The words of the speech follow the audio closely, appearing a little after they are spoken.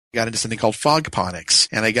got into something called Fogponics,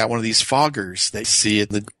 and I got one of these foggers that you see at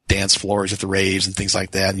the dance floors at the raves and things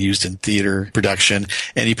like that, and used in theater production.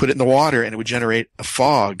 And you put it in the water and it would generate a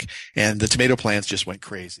fog, and the tomato plants just went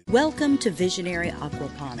crazy. Welcome to Visionary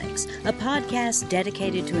Aquaponics, a podcast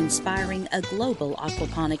dedicated to inspiring a global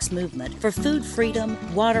aquaponics movement for food freedom,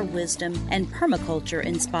 water wisdom, and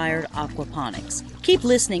permaculture-inspired aquaponics. Keep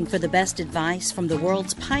listening for the best advice from the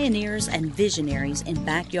world's pioneers and visionaries in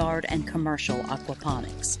backyard and commercial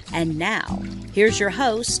aquaponics. And now, here's your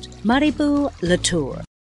host, Maribou Latour.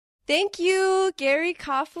 Thank you, Gary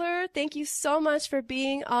Koffler. Thank you so much for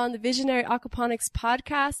being on the Visionary Aquaponics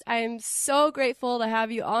podcast. I am so grateful to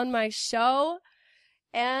have you on my show.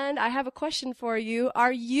 And I have a question for you.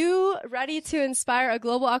 Are you ready to inspire a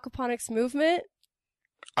global aquaponics movement?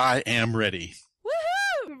 I am ready.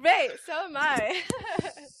 Woohoo! Great. So am I.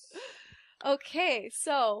 Okay,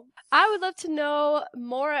 so I would love to know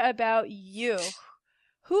more about you.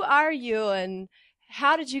 Who are you and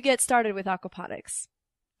how did you get started with aquaponics?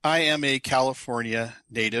 I am a California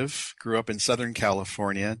native, grew up in Southern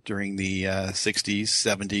California during the 60s,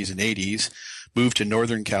 70s, and 80s, moved to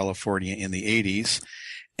Northern California in the 80s,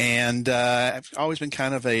 and I've always been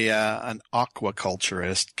kind of an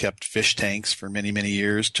aquaculturist, kept fish tanks for many, many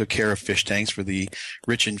years, took care of fish tanks for the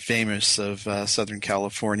rich and famous of Southern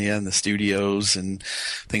California and the studios and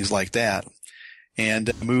things like that,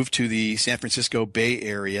 and moved to the San Francisco Bay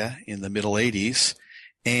Area in the middle 80s.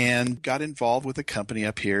 And got involved with a company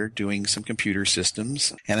up here doing some computer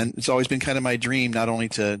systems. And it's always been kind of my dream not only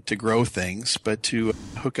to grow things, but to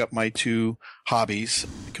hook up my two hobbies,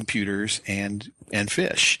 computers and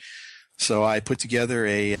fish. So I put together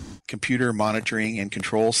a computer monitoring and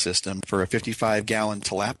control system for a 55-gallon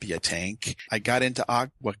tilapia tank. I got into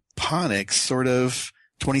aquaponics sort of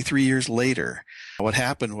 23 years later. What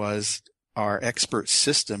happened was our expert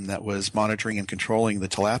system that was monitoring and controlling the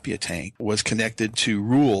tilapia tank was connected to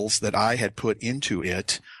rules that I had put into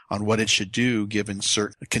it on what it should do given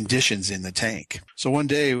certain conditions in the tank. So one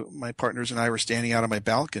day, my partners and I were standing out on my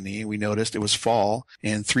balcony, and we noticed it was fall,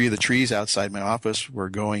 and 3 of the trees outside my office were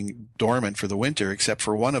going dormant for the winter, except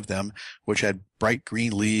for one of them, which had bright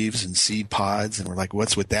green leaves and seed pods, and we're like,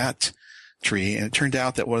 what's with that tree? And it turned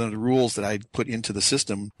out that one of the rules that I'd put into the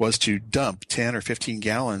system was to dump 10 or 15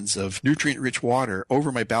 gallons of nutrient-rich water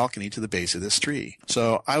over my balcony to the base of this tree.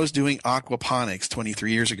 So I was doing aquaponics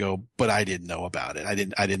 23 years ago, but I didn't know about it. I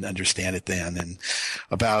didn't understand it then. And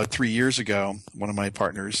about 3 years ago, one of my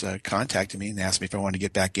partners contacted me and asked me if I wanted to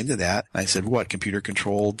get back into that. I said, what,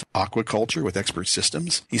 computer-controlled aquaculture with expert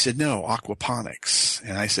systems? He said, no, aquaponics.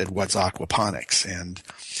 And I said, what's aquaponics? And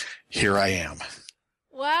here I am.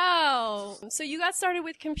 Wow. So you got started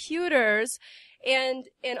with computers and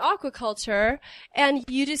in aquaculture, and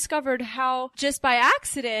you discovered how just by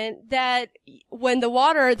accident that when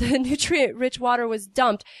the nutrient-rich water was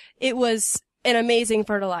dumped, it was an amazing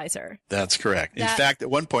fertilizer. That's correct. In fact,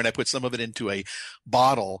 at one point I put some of it into a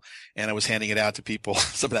bottle and I was handing it out to people,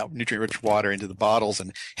 some of that nutrient-rich water into the bottles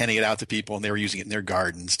and handing it out to people, and they were using it in their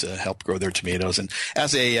gardens to help grow their tomatoes. And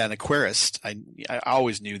as an aquarist, I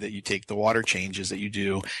always knew that you take the water changes that you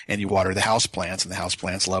do and you water the houseplants, and the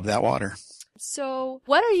houseplants love that water. So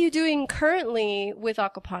what are you doing currently with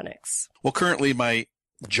aquaponics? Well, currently my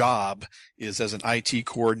job is as an IT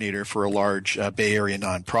coordinator for a large Bay Area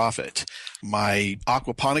nonprofit. My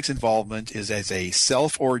aquaponics involvement is as a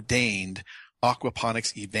self-ordained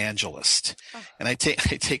aquaponics evangelist. Oh. And I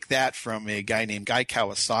take that from a guy named Guy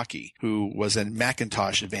Kawasaki, who was a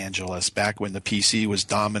Macintosh evangelist back when the PC was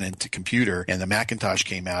dominant to computer and the Macintosh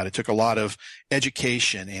came out. It took a lot of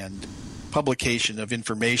education and publication of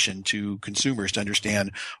information to consumers to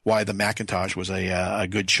understand why the Macintosh was a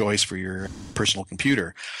good choice for your personal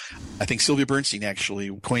computer. I think Sylvia Bernstein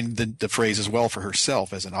actually coined the phrase as well for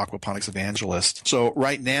herself as an aquaponics evangelist. So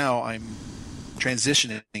right now I'm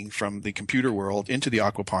transitioning from the computer world into the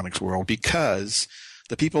aquaponics world because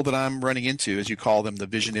the people that I'm running into, as you call them, the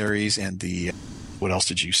visionaries and the what else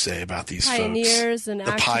did you say about these pioneers folks? And the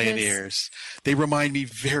activists. Pioneers. They remind me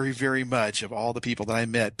very, very much of all the people that I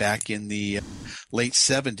met back in the late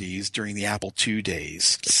 70s during the Apple II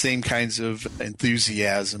days. Same kinds of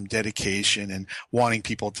enthusiasm, dedication, and wanting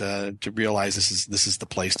people to realize this is the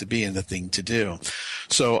place to be and the thing to do.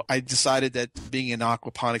 So I decided that being an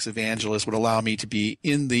aquaponics evangelist would allow me to be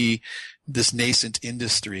in this nascent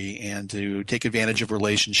industry and to take advantage of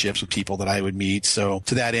relationships with people that I would meet. So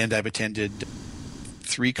to that end, I've attended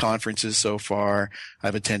 3 conferences so far.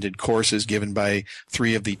 I've attended courses given by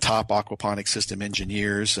 3 of the top aquaponics system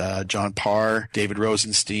engineers, John Parr, David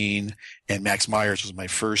Rosenstein, and Max Myers was my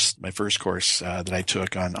first course that I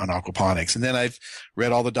took on aquaponics. And then I've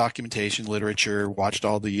read all the documentation, literature, watched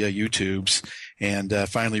all the YouTubes, and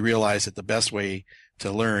finally realized that the best way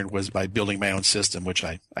to learn was by building my own system, which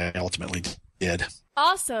I ultimately did.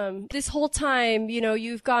 Awesome. This whole time,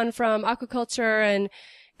 you've gone from aquaculture and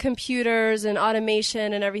computers and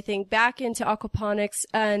automation and everything back into aquaponics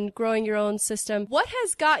and growing your own system. What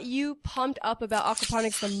has got you pumped up about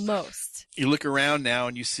aquaponics the most? You look around now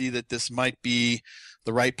and you see that this might be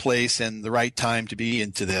the right place and the right time to be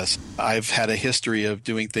into this. I've had a history of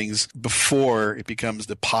doing things before it becomes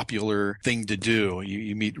the popular thing to do.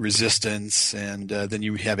 You meet resistance, and then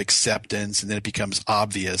you have acceptance, and then it becomes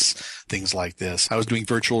obvious, things like this. I was doing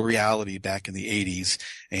virtual reality back in the 80s,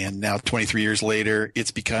 and now 23 years later, it's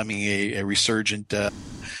becoming a resurgent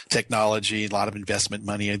technology, a lot of investment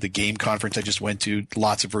money. The game conference I just went to,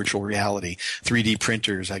 lots of virtual reality. 3D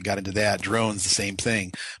printers, I got into that. Drones, the same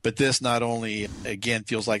thing. But this not only, again,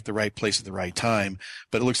 feels like the right place at the right time,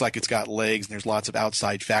 but it looks like it's got legs, and there's lots of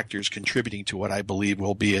outside factors contributing to what I believe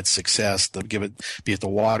will be its success. Be it the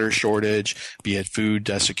water shortage, be it food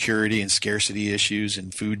security and scarcity issues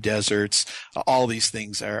and food deserts. All these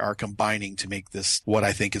things are combining to make this what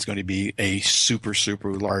I think is going to be a super,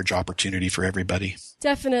 super large opportunity for everybody.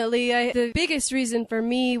 Definitely. The biggest reason for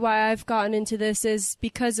me why I've gotten into this is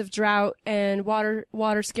because of drought and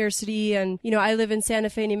water scarcity. And, I live in Santa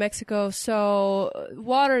Fe, New Mexico, so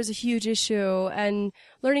water is a huge issue, and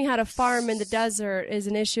learning how to farm in the desert is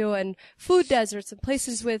an issue, and food deserts and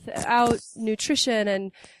places without nutrition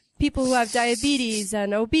and people who have diabetes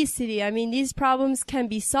and obesity. I mean, these problems can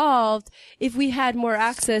be solved if we had more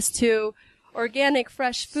access to organic,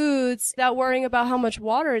 fresh foods without worrying about how much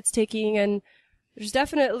water it's taking. And there's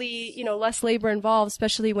definitely, less labor involved,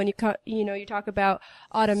 especially when you talk about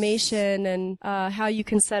automation and how you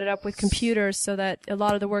can set it up with computers so that a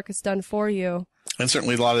lot of the work is done for you. And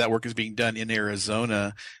certainly a lot of that work is being done in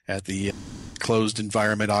Arizona at the Closed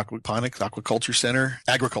Environment Agriculture Center.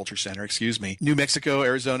 New Mexico,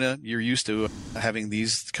 Arizona, you're used to having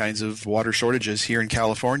these kinds of water shortages. Here in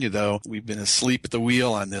California, though, we've been asleep at the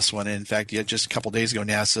wheel on this one. And in fact, just a couple days ago,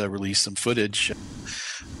 NASA released some footage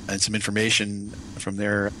and some information from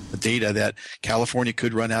their data that California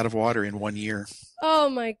could run out of water in 1 year.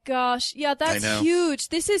 Oh my gosh. Yeah, that's huge.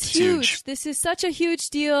 This is huge. This is such a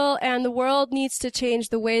huge deal, and the world needs to change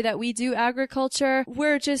the way that we do agriculture.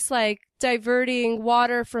 We're just diverting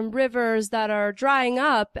water from rivers that are drying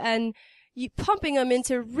up and pumping them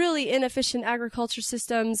into really inefficient agriculture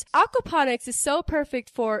systems. Aquaponics is so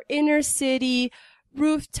perfect for inner city,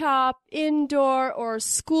 rooftop, indoor, or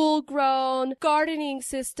school-grown gardening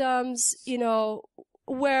systems,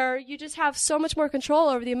 where you just have so much more control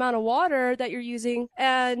over the amount of water that you're using.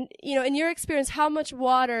 And, in your experience, how much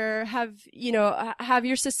water have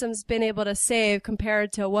your systems been able to save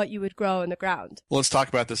compared to what you would grow in the ground? Well, let's talk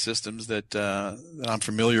about the systems that I'm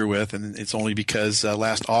familiar with. And it's only because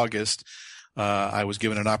last August, I was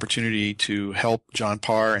given an opportunity to help John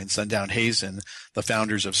Parr and Sundown Hazen, the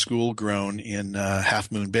founders of School Grown in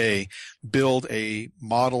Half Moon Bay, build a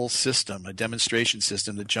model system, a demonstration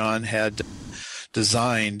system that John had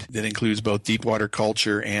designed that includes both deep water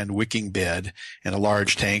culture and wicking bed and a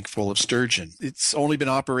large tank full of sturgeon. It's only been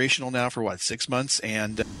operational now for 6 months,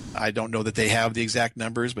 and I don't know that they have the exact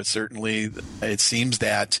numbers, but certainly it seems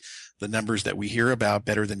that the numbers that we hear about,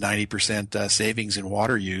 better than 90% savings in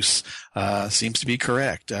water use, seems to be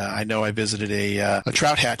correct. I know I visited a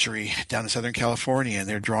trout hatchery down in Southern California, and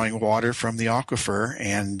they're drawing water from the aquifer,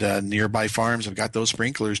 and nearby farms have got those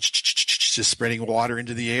sprinklers just spreading water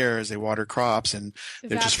into the air as they water crops, and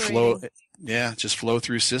they just flow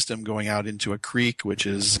through system going out into a creek, which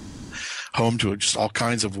is home to just all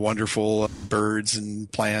kinds of wonderful birds and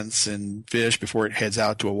plants and fish before it heads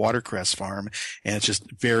out to a watercress farm. And it's just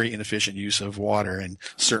very inefficient use of water. And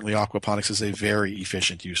certainly aquaponics is a very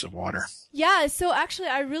efficient use of water. Yeah, so actually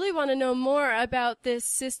I really want to know more about this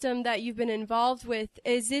system that you've been involved with.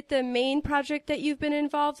 Is it the main project that you've been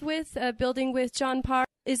involved with, building with John Parr?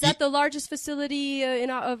 Is that the largest facility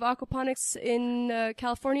of aquaponics in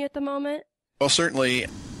California at the moment? Well, certainly.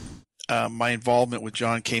 My involvement with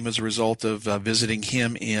John came as a result of visiting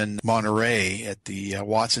him in Monterey at the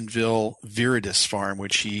Watsonville Viridis farm,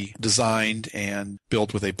 which he designed and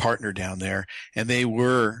built with a partner down there. And they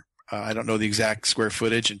were, I don't know the exact square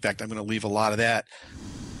footage. In fact, I'm going to leave a lot of that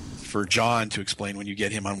for John to explain when you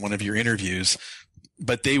get him on one of your interviews.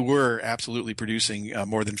 But they were absolutely producing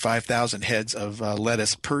more than 5,000 heads of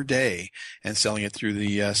lettuce per day and selling it through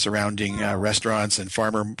the surrounding restaurants and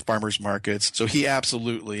farmers markets. So he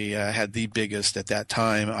absolutely had the biggest at that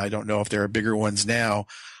time. I don't know if there are bigger ones now.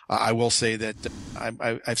 I will say that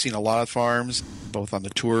I've seen a lot of farms, both on the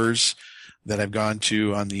tours that I've gone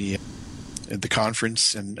to, on the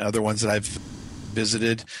conference, and other ones that I've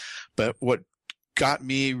visited. But what got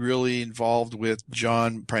me really involved with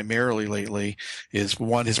John primarily lately is,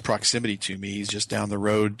 one, his proximity to me. He's just down the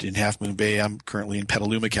road in Half Moon Bay. I'm currently in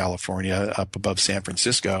Petaluma, California, up above San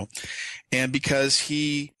Francisco. And because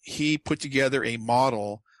he put together a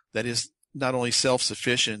model that is not only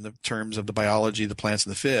self-sufficient in terms of the biology, the plants,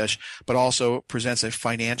 and the fish, but also presents a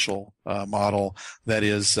financial model that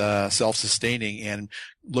is self-sustaining and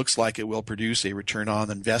looks like it will produce a return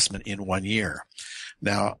on investment in 1 year.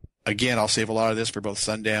 Now, again, I'll save a lot of this for both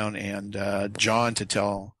Sundown and John to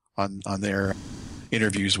tell on their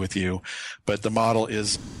interviews with you, but the model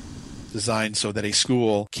is designed so that a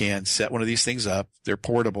school can set one of these things up. They're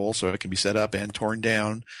portable, so it can be set up and torn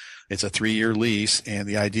down. It's a 3-year lease, and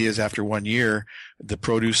the idea is after 1 year, the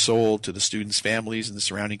produce sold to the students' families and the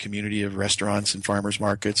surrounding community of restaurants and farmers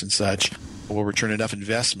markets and such will return enough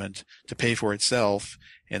investment to pay for itself,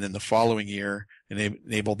 and then the following year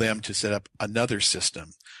enable them to set up another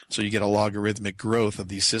system. So you get a logarithmic growth of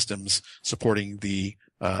these systems supporting the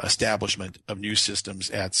establishment of new systems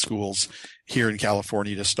at schools here in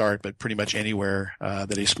California to start, but pretty much anywhere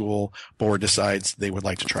that a school board decides they would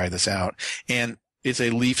like to try this out. And it's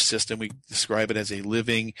a leaf system. We describe it as a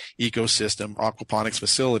living ecosystem aquaponics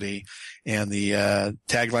facility. And the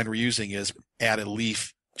tagline we're using is add a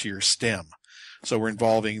leaf to your stem. So we're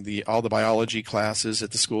involving all the biology classes at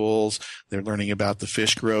the schools. They're learning about the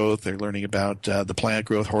fish growth. They're learning about the plant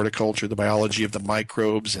growth, horticulture, the biology of the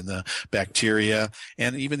microbes and the bacteria.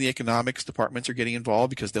 And even the economics departments are getting involved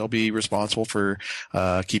because they'll be responsible for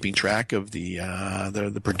keeping track of the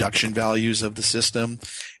production values of the system.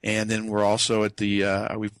 And then we're also at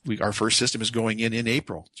our first system is going in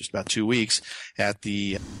April, just about 2 weeks, at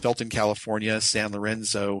the Felton, California, San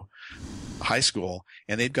Lorenzo High School,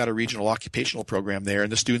 and they've got a regional occupational program there,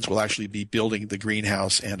 and the students will actually be building the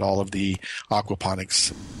greenhouse and all of the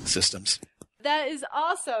aquaponics systems. That is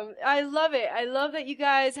awesome. I love it. I love that you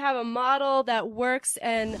guys have a model that works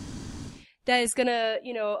and that is going to,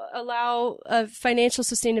 allow financial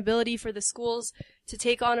sustainability for the schools to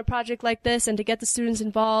take on a project like this and to get the students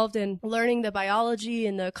involved and learning the biology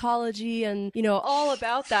and the ecology and, all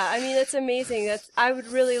about that. I mean, it's amazing. I would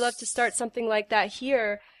really love to start something like that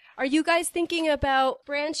here. Are you guys thinking about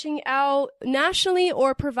branching out nationally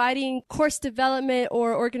or providing course development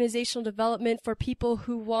or organizational development for people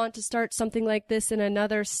who want to start something like this in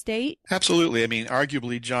another state? Absolutely. I mean,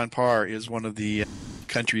 arguably, John Parr is one of the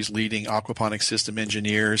country's leading aquaponics system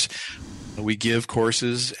engineers. We give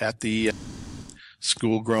courses at the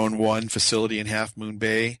School Grown 1 facility in Half Moon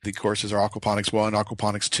Bay. The courses are Aquaponics 1,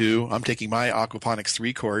 Aquaponics 2. I'm taking my Aquaponics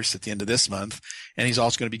 3 course at the end of this month, and he's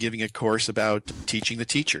also going to be giving a course about teaching the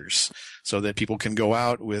teachers so that people can go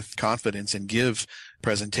out with confidence and give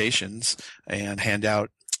presentations and hand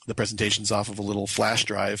out the presentations off of a little flash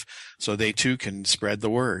drive so they too can spread the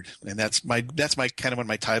word. And that's my kind of one of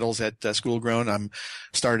my titles at School Grown. I'm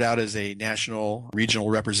started out as a national regional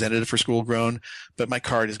representative for School Grown, but my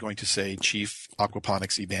card is going to say Chief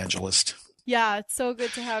Aquaponics Evangelist. Yeah, it's so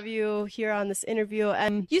good to have you here on this interview.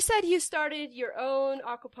 And you said you started your own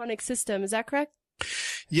aquaponics system. Is that correct?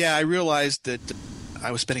 Yeah, I realized that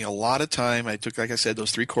I was spending a lot of time. I took, like I said, those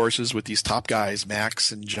 3 courses with these top guys,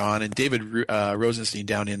 Max and John and David Rosenstein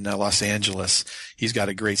down in Los Angeles. He's got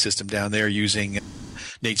a great system down there using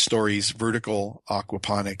Nate Story's vertical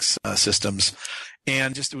aquaponics systems.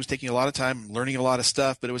 And it was taking a lot of time, learning a lot of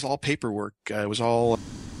stuff, but it was all paperwork. It was all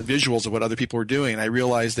the visuals of what other people were doing. And I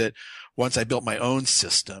realized that once I built my own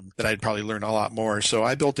system, that I'd probably learn a lot more. So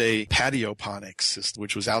I built a patioponics system,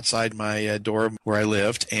 which was outside my door where I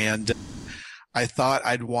lived. And I thought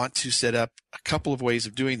I'd want to set up a couple of ways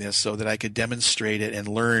of doing this so that I could demonstrate it and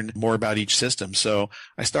learn more about each system. So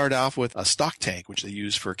I started off with a stock tank, which they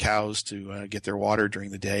use for cows to get their water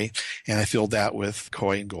during the day. And I filled that with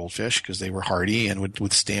koi and goldfish because they were hardy and would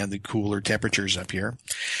withstand the cooler temperatures up here.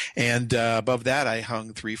 And above that, I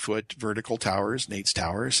hung 3-foot vertical towers, Nate's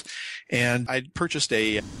towers. And I'd purchased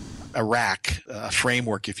a rack, a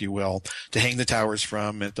framework, if you will, to hang the towers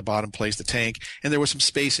from. At the bottom, place the tank. And there was some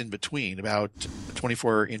space in between, about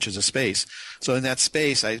 24 inches of space. So in that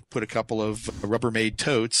space, I put a couple of Rubbermaid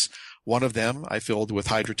totes One of them I filled with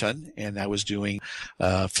hydroton, and I was doing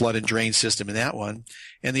flood and drain system in that one.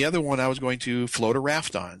 And the other one I was going to float a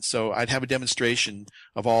raft on. So I'd have a demonstration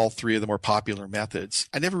of all three of the more popular methods.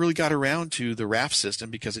 I never really got around to the raft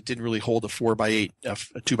system because it didn't really hold a 4x8, a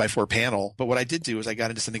 2x4 panel. But what I did do is I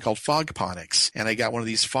got into something called Fogponics, and I got one of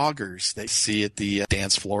these foggers that you see at the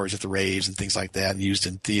dance floors at the raves and things like that, used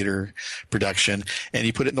in theater production. And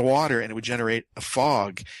you put it in the water and it would generate a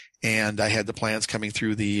fog. And I had the plants coming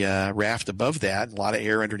through the raft above that, and a lot of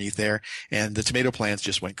air underneath there. And the tomato plants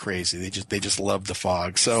just went crazy. They just loved the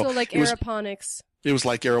fog. So like aeroponics. It was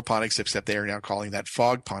like aeroponics, except they are now calling that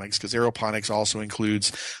fogponics, because aeroponics also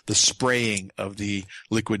includes the spraying of the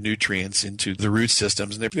liquid nutrients into the root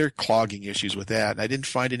systems, and there are clogging issues with that. And I didn't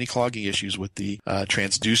find any clogging issues with the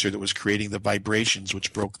transducer that was creating the vibrations,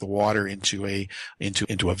 which broke the water into a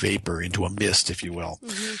vapor, into a mist, if you will.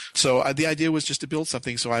 Mm-hmm. So the idea was just to build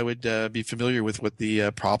something so I would be familiar with what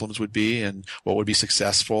the problems would be and what would be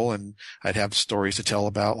successful, and I'd have stories to tell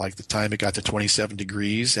about, like the time it got to 27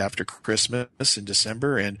 degrees after Christmas in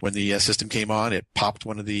December, and when the system came on, it popped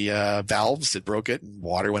one of the valves, it broke it, and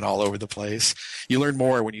water went all over the place. You learn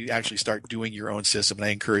more when you actually start doing your own system, and I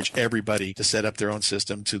encourage everybody to set up their own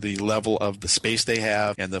system to the level of the space they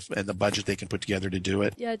have and the budget they can put together to do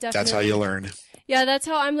it. Yeah, definitely. That's how you learn. Yeah, that's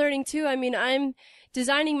how I'm learning too. I mean, I'm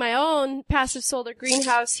designing my own passive solar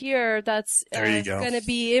greenhouse here that's going to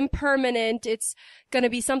be impermanent. It's going to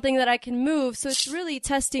be something that I can move. So it's really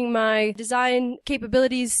testing my design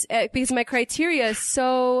capabilities because my criteria is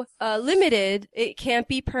so limited. It can't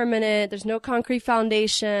be permanent. There's no concrete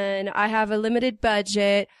foundation. I have a limited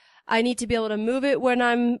budget. I need to be able to move it when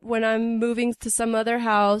I'm moving to some other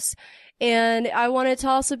house. And I want it to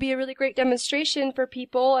also be a really great demonstration for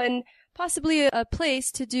people and possibly a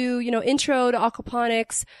place to do, intro to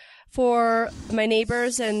aquaponics for my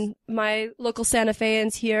neighbors and my local Santa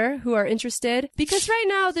Feans here who are interested. Because right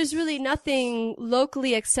now there's really nothing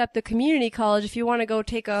locally except the community college. If you want to go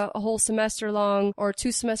take a whole semester long or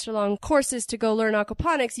 2 semester long courses to go learn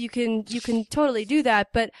aquaponics, you can totally do that.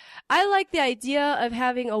 But I like the idea of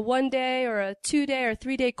having a 1-day or a 2-day or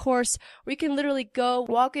 3-day course where you can literally go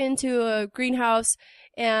walk into a greenhouse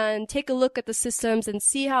and take a look at the systems and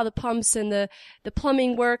see how the pumps and the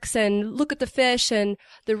plumbing works, and look at the fish and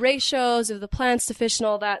the ratios of the plants to fish and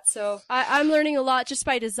all that. So I'm learning a lot just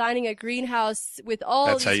by designing a greenhouse with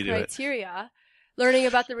all these criteria, learning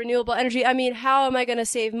about the renewable energy. I mean, how am I going to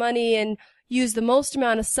save money and use the most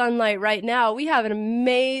amount of sunlight right now? We have an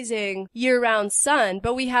amazing year-round sun,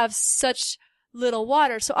 but we have such little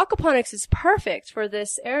water. So aquaponics is perfect for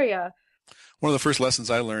this area. One of the first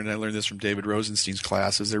lessons I learned this from David Rosenstein's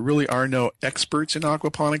class, is there really are no experts in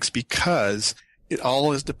aquaponics because it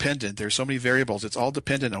all is dependent. There's so many variables. It's all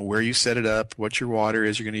dependent on where you set it up, what your water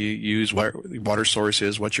is you're going to use, what water source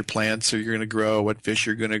is, what your plants are you're going to grow, what fish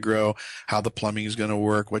you're going to grow, how the plumbing is going to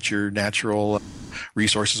work, what your natural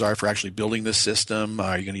resources are for actually building the system.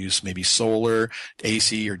 Are you going to use maybe solar,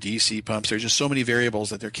 AC or DC pumps? There's just so many variables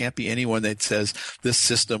that there can't be anyone that says this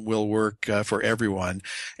system will work for everyone.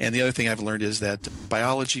 And the other thing I've learned is that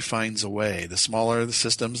biology finds a way. The smaller the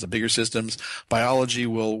systems, the bigger systems, biology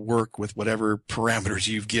will work with whatever parameters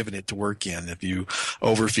you've given it to work in. If you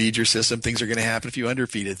overfeed your system, things are going to happen. If you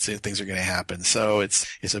underfeed it, things are going to happen. So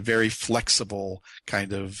it's a very flexible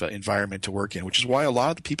kind of environment to work in, which is why a lot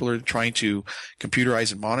of the people are trying to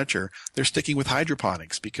computerize and monitor. They're sticking with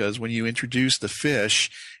hydroponics, because when you introduce the fish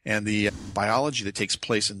and the biology that takes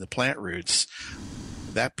place in the plant roots,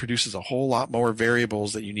 that produces a whole lot more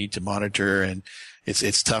variables that you need to monitor, and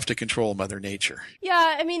it's tough to control Mother Nature.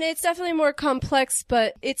 Yeah, I mean, it's definitely more complex,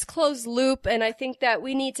 but it's closed loop, and I think that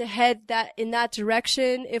we need to head in that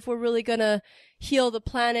direction if we're really going to heal the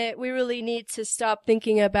planet. We really need to stop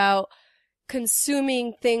thinking about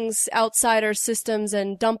consuming things outside our systems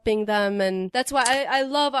and dumping them. And that's why I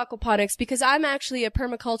love aquaponics, because I'm actually a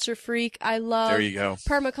permaculture freak. I love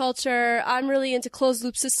permaculture. I'm really into closed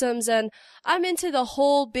loop systems, and I'm into the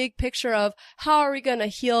whole big picture of how are we going to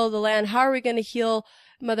heal the land? How are we going to heal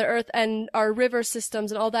Mother Earth and our river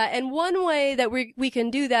systems and all that? And one way that we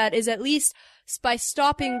can do that is at least by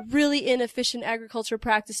stopping really inefficient agriculture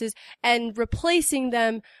practices and replacing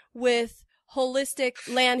them with holistic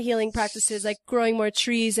land healing practices, like growing more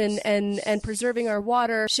trees and preserving our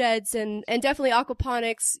water sheds, and definitely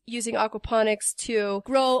aquaponics, using aquaponics to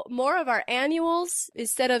grow more of our annuals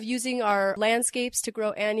instead of using our landscapes to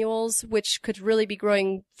grow annuals, which could really be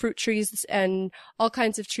growing fruit trees and all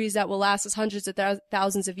kinds of trees that will last us hundreds of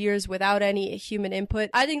thousands of years without any human input.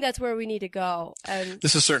 I think that's where we need to go. And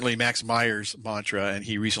this is certainly Max Meyer's mantra, and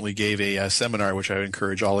he recently gave a seminar, which I would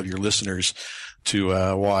encourage all of your listeners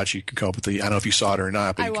watch. You can come up with I don't know if you saw it or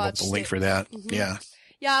not, but you can come up with a link for that. Mm-hmm. Yeah.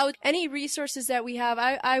 Yeah, any resources that we have,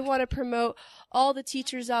 I want to promote all the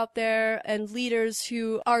teachers out there and leaders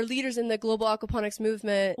who are leaders in the global aquaponics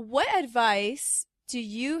movement. What advice do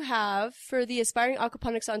you have for the aspiring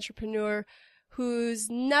aquaponics entrepreneur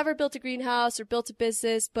who's never built a greenhouse or built a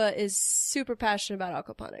business, but is super passionate about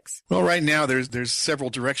aquaponics? Well, right now there's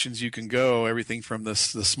several directions you can go. Everything from the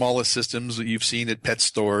smallest systems that you've seen at pet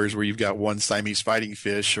stores, where you've got one Siamese fighting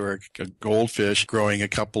fish or a goldfish growing a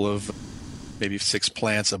couple of maybe 6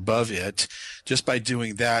 plants above it. Just by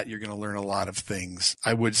doing that, you're going to learn a lot of things.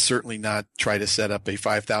 I would certainly not try to set up a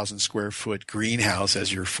 5,000 square foot greenhouse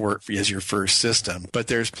as your first system. But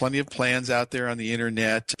there's plenty of plans out there on the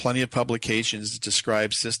internet, plenty of publications that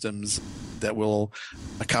describe systems that will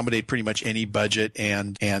accommodate pretty much any budget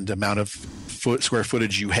and amount of square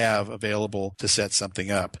footage you have available to set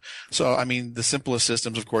something up. So, I mean, the simplest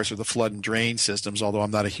systems, of course, are the flood and drain systems, although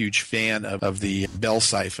I'm not a huge fan of the bell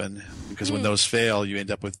siphon, because when those fail, you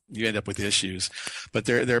end up with issues. But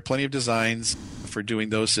there are plenty of designs for doing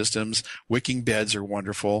those systems. Wicking beds are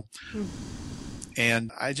wonderful.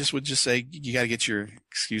 And I would say you got to get your,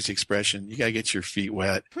 excuse the expression, you got to get your feet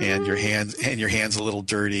wet and your hands a little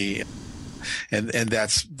dirty. And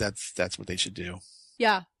that's what they should do.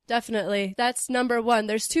 Yeah. Definitely. That's number one.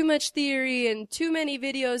 There's too much theory and too many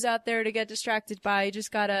videos out there to get distracted by. You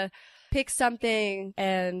just gotta pick something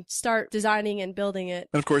and start designing and building it.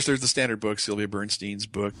 And of course, there's the standard book. Sylvia Bernstein's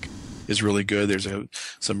book is really good. There's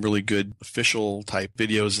some really good official type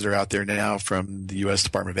videos that are out there now from the U.S.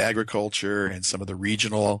 Department of Agriculture and some of the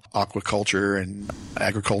regional aquaculture and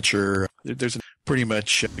agriculture. There's pretty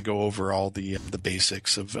much go over all the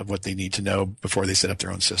basics of what they need to know before they set up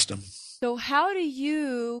their own system. So how do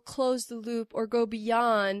you close the loop or go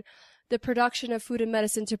beyond the production of food and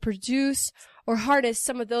medicine to produce or harness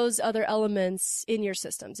some of those other elements in your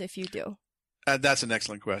systems, if you do? That's an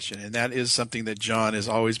excellent question. And that is something that John has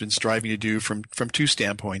always been striving to do from two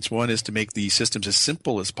standpoints. One is to make the systems as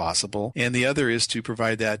simple as possible, and the other is to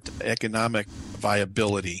provide that economic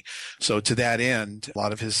viability. So to that end, a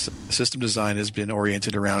lot of his system design has been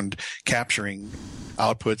oriented around capturing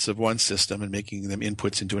outputs of one system and making them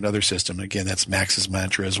inputs into another system. Again, that's Max's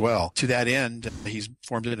mantra as well. To that end, he's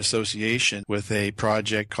formed an association with a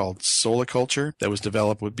project called Soliculture that was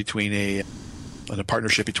developed between a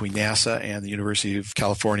partnership between NASA and the University of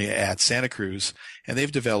California at Santa Cruz. And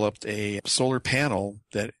they've developed a solar panel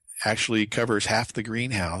that actually covers half the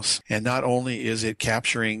greenhouse. And not only is it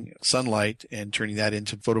capturing sunlight and turning that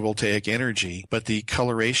into photovoltaic energy, but the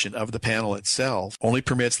coloration of the panel itself only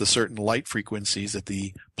permits the certain light frequencies that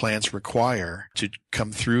the plants require to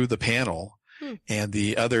come through the panel. And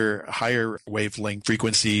the other higher wavelength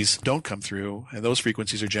frequencies don't come through. And those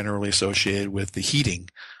frequencies are generally associated with the heating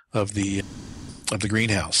of the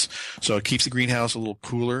greenhouse. So it keeps the greenhouse a little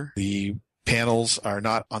cooler. The panels are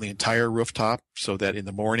not on the entire rooftop, so that in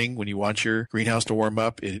the morning when you want your greenhouse to warm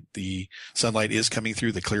up, the sunlight is coming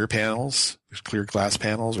through the clear panels, the clear glass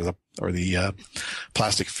panels, or the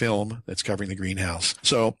plastic film that's covering the greenhouse.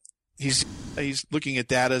 So he's looking at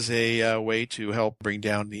that as a way to help bring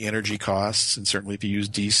down the energy costs, and certainly if you use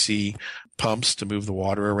DC pumps to move the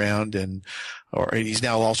water around, or he's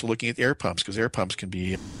now also looking at air pumps, because air pumps can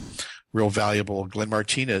be real valuable. Glenn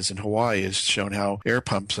Martinez in Hawaii has shown how air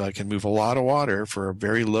pumps can move a lot of water for a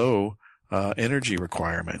very low energy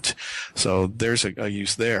requirement. So there's a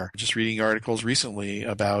use there. Just reading articles recently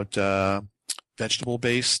about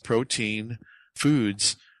vegetable-based protein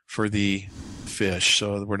foods for the fish.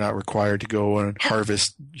 So we're not required to go and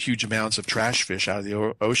harvest huge amounts of trash fish out of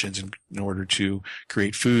the oceans in order to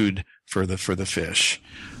create food for the fish.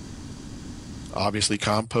 Obviously,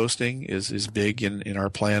 composting is big in our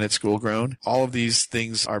plan at School Grown. All of these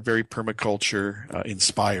things are very permaculture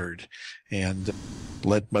inspired, and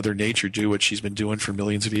let Mother Nature do what she's been doing for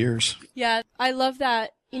millions of years. Yeah, I love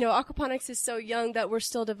that. Aquaponics is so young that we're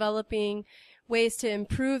still developing ways to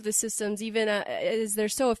improve the systems, even as they're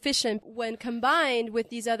so efficient. When combined with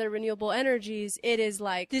these other renewable energies, it is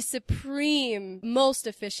like the supreme, most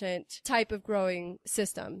efficient type of growing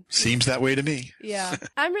system. Seems that way to me. Yeah.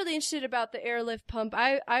 I'm really interested about the airlift pump.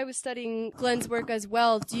 I was studying Glenn's work as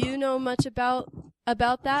well. Do you know much about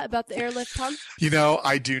that, about the airlift pump?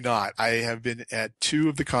 I do not. I have been at two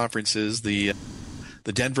of the conferences, the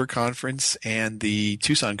Denver conference and the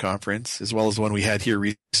Tucson conference, as well as the one we had here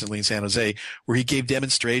recently in San Jose, where he gave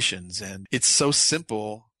demonstrations. And it's so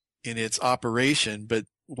simple in its operation, but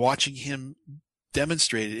watching him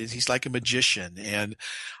demonstrated it. He's like a magician. And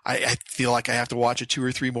I feel like I have to watch it 2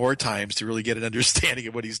 or 3 more times to really get an understanding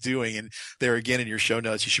of what he's doing. And there again, in your show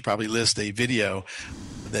notes, you should probably list a video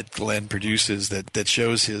that Glenn produces that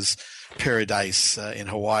shows his paradise in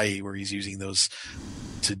Hawaii, where he's using those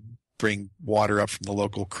to bring water up from the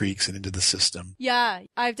local creeks and into the system. Yeah,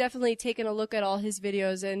 I've definitely taken a look at all his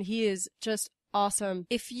videos, and he is just awesome.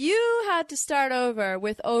 If you had to start over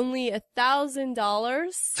with only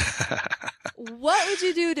 $1,000, what would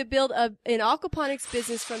you do to build an aquaponics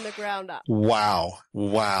business from the ground up? Wow.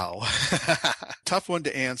 Tough one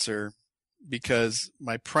to answer, because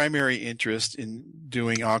my primary interest in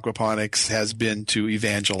doing aquaponics has been to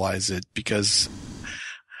evangelize it, because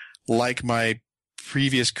like my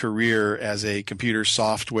previous career as a computer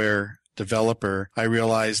software developer, I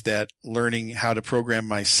realized that learning how to program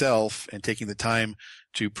myself and taking the time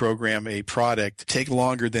to program a product take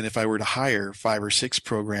longer than if I were to hire 5 or 6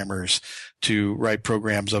 programmers to write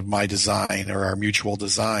programs of my design or our mutual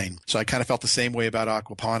design. So I kind of felt the same way about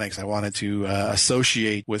aquaponics. I wanted to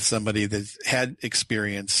associate with somebody that had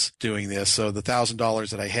experience doing this. So the $1,000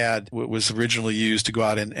 that I had was originally used to go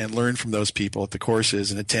out and learn from those people at the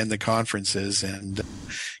courses and attend the conferences and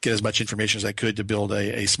get as much information as I could to build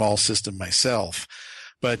a small system myself.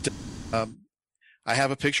 But I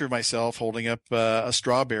have a picture of myself holding up a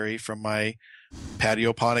strawberry from my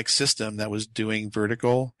patioponics system that was doing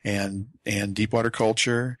vertical and deep water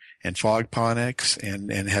culture and fogponics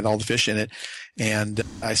and had all the fish in it. And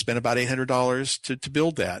I spent about $800 to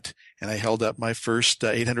build that. And I held up my first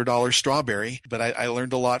 $800 strawberry, but I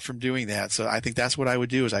learned a lot from doing that. So I think that's what I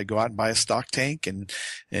would do, is I'd go out and buy a stock tank and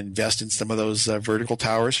invest in some of those vertical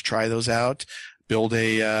towers, try those out, build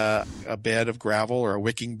a bed of gravel or a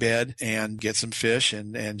wicking bed and get some fish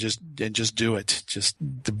and just do it. Just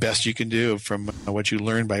the best you can do from what you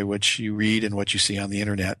learn by what you read and what you see on the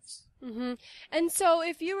internet. Mm-hmm. And so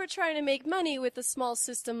if you were trying to make money with a small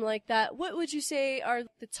system like that, what would you say are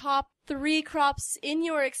the top 3 crops in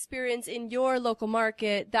your experience in your local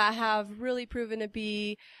market that have really proven to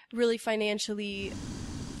be really financially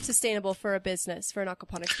sustainable for a business, for an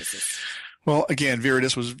aquaponics business? Well, again,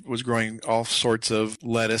 Viridis was growing all sorts of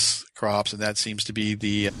lettuce crops, and that seems to be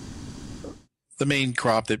the main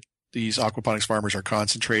crop that these aquaponics farmers are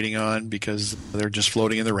concentrating on, because they're just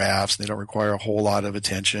floating in the rafts and they don't require a whole lot of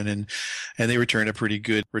attention, and they return a pretty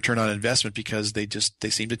good return on investment because they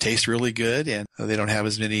seem to taste really good, and they don't have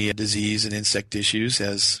as many disease and insect issues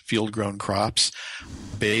as field grown crops.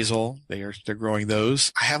 Basil, they're growing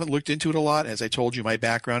those. I haven't looked into it a lot. As I told you, my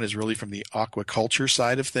background is really from the aquaculture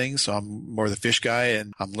side of things, so I'm more the fish guy,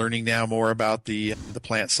 and I'm learning now more about the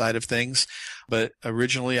plant side of things. But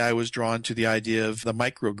originally I was drawn to the idea of the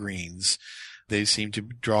microgreens. They seem to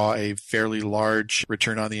draw a fairly large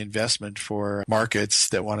return on the investment for markets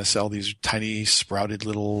that want to sell these tiny sprouted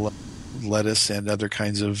little lettuce and other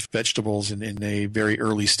kinds of vegetables in a very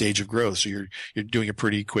early stage of growth. So you're doing a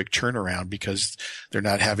pretty quick turnaround because they're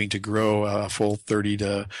not having to grow a full 30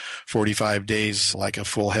 to 45 days like a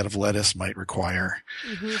full head of lettuce might require.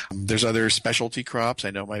 Mm-hmm. There's other specialty crops.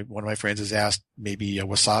 I know one of my friends has asked maybe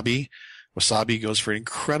wasabi. Wasabi goes for an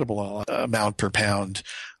incredible amount per pound.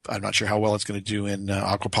 I'm not sure how well it's going to do in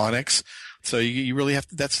aquaponics. So you really have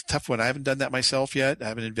to, that's a tough one. I haven't done that myself yet. I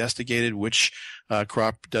haven't investigated which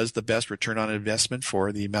crop does the best return on investment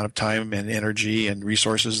for the amount of time and energy and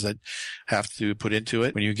resources that have to put into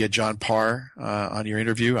it. When you get John Parr on your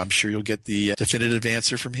interview, I'm sure you'll get the definitive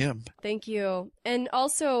answer from him. Thank you. And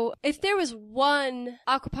also, if there was one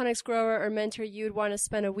aquaponics grower or mentor you'd want to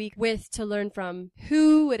spend a week with to learn from,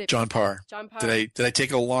 who would it be? John Parr. John Parr. Did I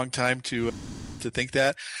take a long time to think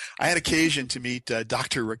that? I had occasion to meet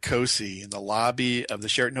Dr. Ricosi in the lobby of the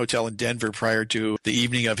Sheraton Hotel in Denver prior to the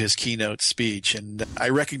evening of his keynote speech. And I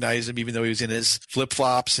recognized him even though he was in his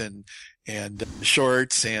flip-flops and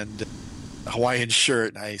shorts and a Hawaiian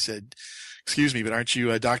shirt. And I said, "Excuse me, but aren't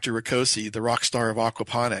you Dr. Ricosi, the rock star of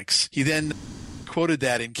aquaponics?" He then quoted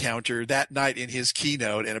that encounter that night in his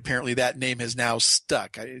keynote, and apparently that name has now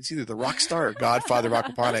stuck. It's either the rock star or godfather of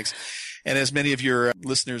aquaponics. And as many of your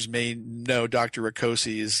listeners may know, Dr.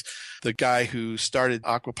 Ricosi is the guy who started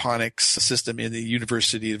aquaponics system in the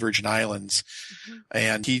University of the Virgin Islands. Mm-hmm.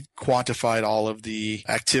 And he quantified all of the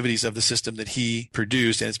activities of the system that he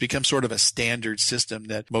produced. And it's become sort of a standard system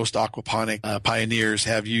that most aquaponic pioneers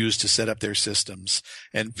have used to set up their systems.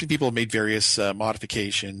 And people have made various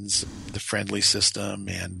modifications, the friendly system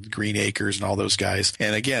and green acres and all those guys.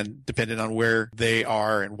 And again, depending on where they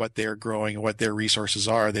are and what they're growing and what their resources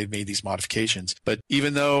are, they've made these modifications. But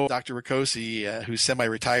even though Dr. Ricosi, who's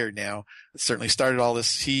semi-retired now, certainly started all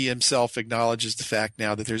this, he himself acknowledges the fact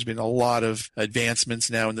now that there's been a lot of advancements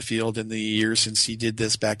now in the field in the years since he did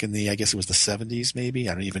this back in I guess it was the 70s maybe,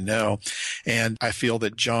 I don't even know. And I feel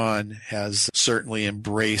that John has certainly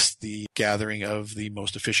embraced the gathering of the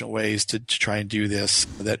most efficient ways to try and do this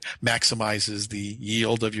that maximizes the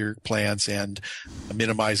yield of your plants and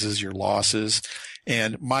minimizes your losses.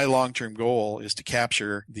 And my long-term goal is to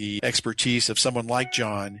capture the expertise of someone like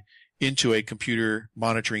John into a computer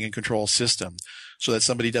monitoring and control system so that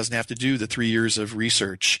somebody doesn't have to do the 3 years of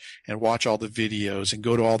research and watch all the videos and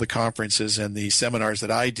go to all the conferences and the seminars that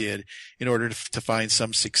I did in order to find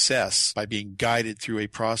some success by being guided through a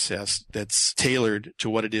process that's tailored to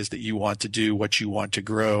what it is that you want to do, what you want to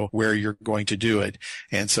grow, where you're going to do it.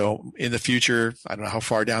 And so in the future, I don't know how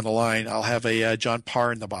far down the line, I'll have a John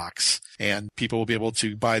Parr in the box, and people will be able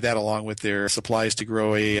to buy that along with their supplies to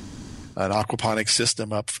grow an aquaponics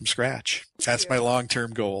system up from scratch. That's my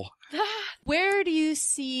long-term goal. Where do you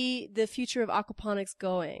see the future of aquaponics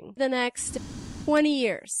going the next 20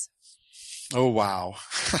 years? Oh, wow.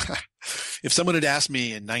 If someone had asked me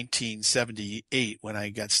in 1978, when I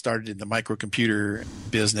got started in the microcomputer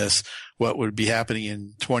business, what would be happening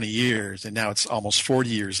in 20 years, and now it's almost 40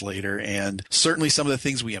 years later, and certainly some of the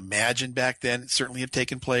things we imagined back then certainly have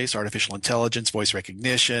taken place. Artificial intelligence, voice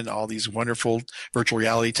recognition, all these wonderful virtual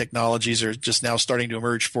reality technologies are just now starting to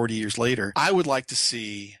emerge 40 years later. I would like to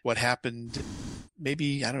see what happened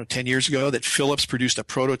maybe, 10 years ago, that Philips produced a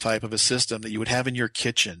prototype of a system that you would have in your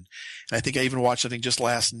kitchen. And I think I even watched something just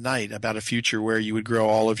last night about a future where you would grow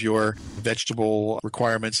all of your vegetable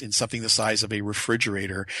requirements in something the size of a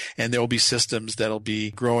refrigerator. And there will be systems that'll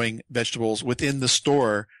be growing vegetables within the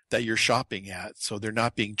store that you're shopping at. So they're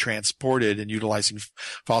not being transported and utilizing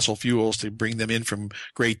fossil fuels to bring them in from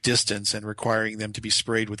great distance and requiring them to be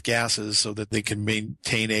sprayed with gases so that they can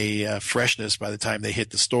maintain a freshness by the time they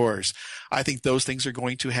hit the stores. I think those things are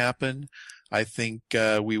going to happen. I think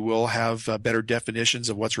we will have better definitions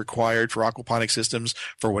of what's required for aquaponic systems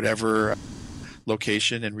for whatever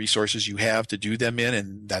location and resources you have to do them in.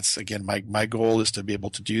 And that's, again, my goal is to be able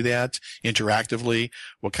to do that interactively.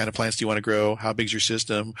 What kind of plants do you want to grow? How big's your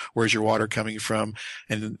system? Where's your water coming from?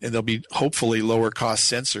 And there'll be hopefully lower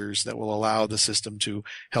cost sensors that will allow the system to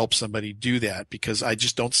help somebody do that, because I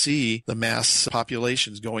just don't see the mass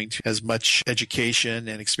populations going to as much education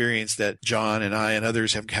and experience that John and I and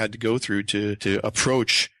others have had to go through to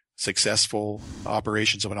approach successful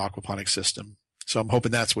operations of an aquaponic system. So I'm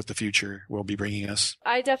hoping that's what the future will be bringing us.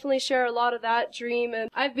 I definitely share a lot of that dream. And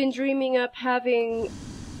I've been dreaming up having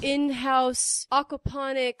in-house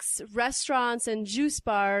aquaponics restaurants and juice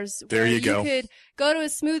bars. There you go. You could go to a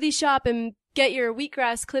smoothie shop and get your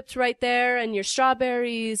wheatgrass clipped right there, and your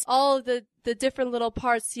strawberries, all of the different little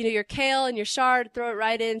parts, your kale and your chard, throw it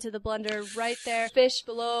right into the blender right there. Fish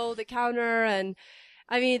below the counter, and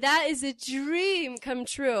I mean, that is a dream come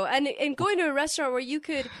true. And going to a restaurant where you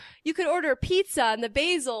could order pizza and the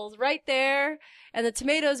basil's right there and the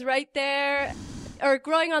tomatoes right there, or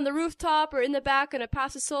growing on the rooftop or in the back in a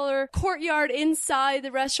Solar courtyard inside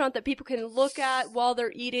the restaurant that people can look at while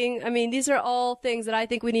they're eating. I mean, these are all things that I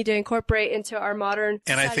think we need to incorporate into our modern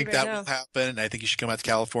And I think that now will happen. I think you should come out to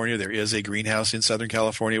California. There is a greenhouse in Southern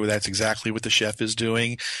California where that's exactly what the chef is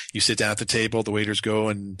doing. You sit down at the table, the waiters go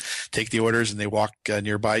and take the orders, and they walk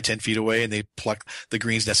nearby 10 feet away, and they pluck the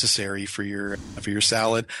greens necessary for your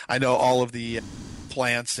salad. I know all of the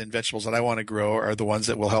plants and vegetables that I want to grow are the ones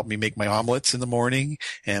that will help me make my omelets in the morning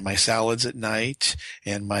and my salads at night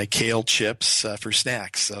and my kale chips for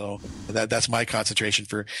snacks. So that's my concentration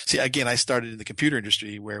see, again, I started in the computer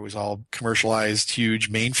industry where it was all commercialized, huge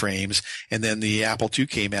mainframes. And then the Apple II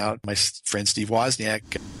came out. My friend Steve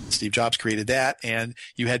Jobs created that, and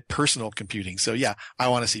you had personal computing. So yeah, I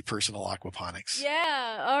want to see personal aquaponics.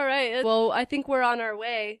 Yeah. All right. Well, I think we're on our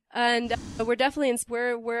way, and we're definitely,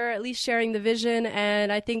 we're at least sharing the vision.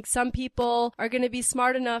 And I think some people are going to be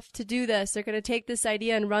smart enough to do this. They're going to take this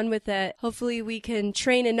idea and run with it. Hopefully we can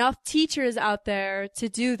train enough teachers out there to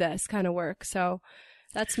do this kind of work. So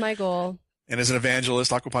that's my goal. And as an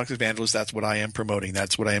evangelist, aquaponics evangelist, that's what I am promoting.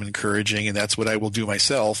 That's what I am encouraging, and that's what I will do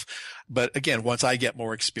myself. But again, once I get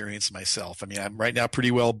more experience myself, I mean, I'm right now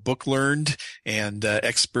pretty well book learned, and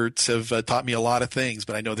experts have taught me a lot of things,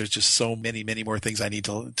 but I know there's just so many, many more things I need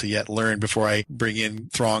to yet learn before I bring in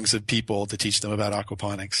throngs of people to teach them about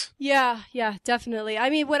aquaponics. Yeah, definitely. I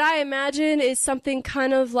mean, what I imagine is something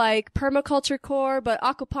kind of like permaculture core, but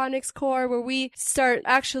aquaponics core, where we start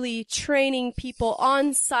actually training people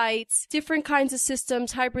on sites, different kinds of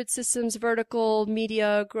systems, hybrid systems, vertical,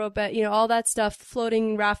 media, grow bed, all that stuff,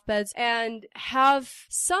 floating raft beds. and have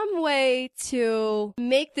some way to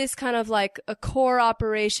make this kind of like a core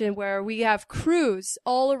operation where we have crews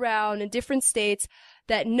all around in different states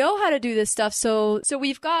that know how to do this stuff. So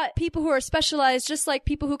we've got people who are specialized, just like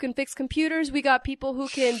people who can fix computers. We got people who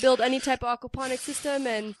can build any type of aquaponics system,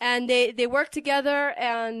 and they work together,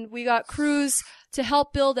 and we got crews to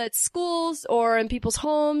help build at schools or in people's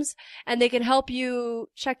homes, and they can help you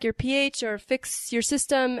check your pH or fix your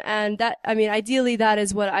system. And that, I mean, ideally that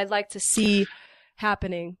is what I'd like to see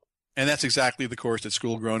happening. And that's exactly the course that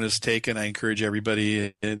School Grown has taken. I encourage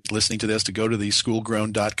everybody listening to this to go to the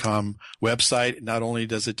schoolgrown.com website. Not only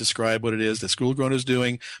does it describe what it is that School Grown is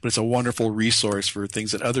doing, but it's a wonderful resource for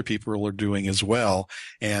things that other people are doing as well.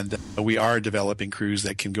 And we are developing crews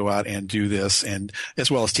that can go out and do this, and as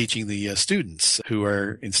well as teaching the students who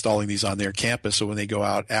are installing these on their campus. So when they go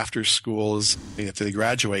out after schools, after they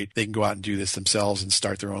graduate, they can go out and do this themselves and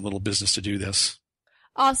start their own little business to do this.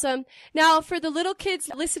 Awesome. Now, for the little kids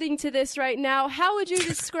listening to this right now, how would you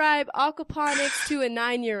describe aquaponics to a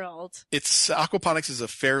 9-year-old? Aquaponics is a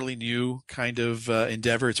fairly new kind of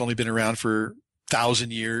endeavor. It's only been around for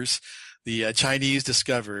 1,000 years. The Chinese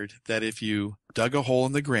discovered that if you dug a hole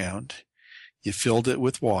in the ground, you filled it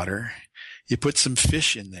with water, you put some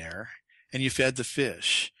fish in there, and you fed the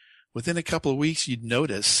fish, within a couple of weeks, you'd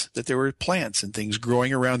notice that there were plants and things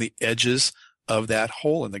growing around the edges of that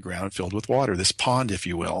hole in the ground filled with water, this pond, if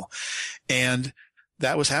you will. And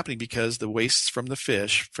that was happening because the wastes from the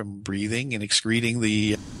fish, from breathing and excreting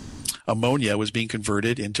the ammonia, was being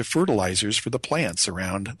converted into fertilizers for the plants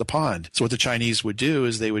around the pond. So what the Chinese would do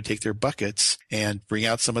is they would take their buckets and bring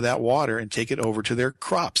out some of that water and take it over to their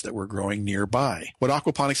crops that were growing nearby. What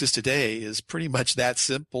aquaponics is today is pretty much that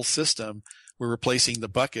simple system. We're replacing the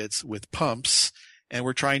buckets with pumps, and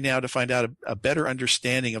we're trying now to find out a better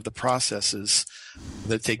understanding of the processes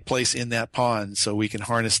that take place in that pond so we can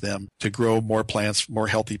harness them to grow more plants, more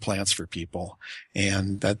healthy plants for people.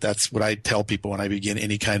 And that's what I tell people when I begin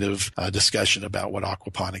any kind of discussion about what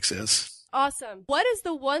aquaponics is. Awesome. What is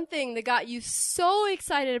the one thing that got you so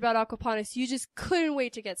excited about aquaponics you just couldn't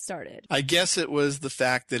wait to get started? I guess it was the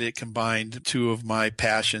fact that it combined two of my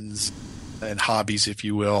passions and hobbies, if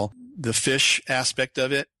you will. The fish aspect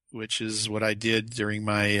of it, which is what I did during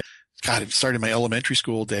it started my elementary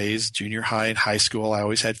school days, junior high and high school. I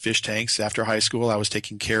always had fish tanks. After high school, I was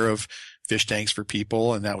taking care of fish tanks for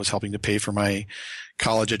people, and that was helping to pay for my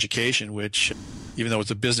college education, which, even though it's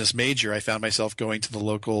a business major, I found myself going to the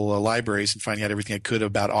local libraries and finding out everything I could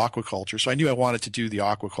about aquaculture. So I knew I wanted to do the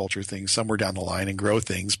aquaculture thing somewhere down the line and grow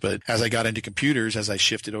things. But as I got into computers, as I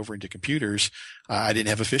shifted over into computers, I didn't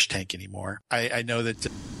have a fish tank anymore. I know that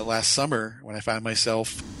last summer, when I found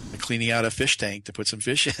myself cleaning out a fish tank to put some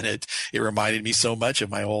fish in it, it reminded me so much of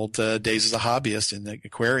my old days as a hobbyist in the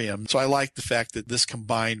aquarium. So I liked the fact that this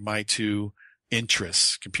combined my two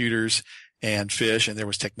interests, computers and fish, and there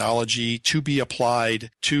was technology to be applied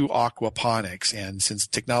to aquaponics. And since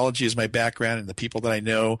technology is my background and the people that I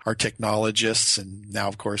know are technologists, and now,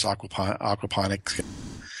 of course, aquaponics, do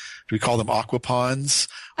we call them aquaponds?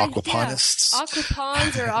 Aquaponists? Yeah.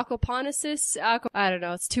 Aquaponds or aquaponicists? I don't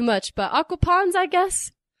know. It's too much, but aquaponds, I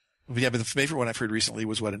guess. Yeah, but the favorite one I've heard recently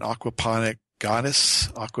was what, an aquaponic goddess?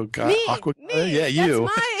 Me. Yeah, you.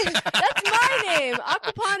 That's my name.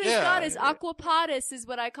 Aquaponics goddess. Aquapotis is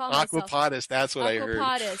what I call myself. Aquapotis, that's what I heard.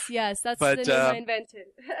 Aquapotis, yes. That's the name I invented.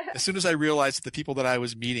 As soon as I realized that the people that I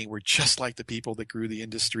was meeting were just like the people that grew the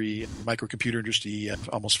industry, the microcomputer industry,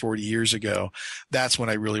 almost 40 years ago, that's when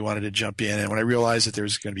I really wanted to jump in. And when I realized that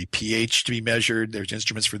there's going to be pH to be measured, there's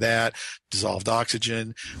instruments for that, dissolved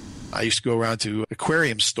oxygen. I used to go around to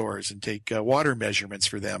aquarium stores and take water measurements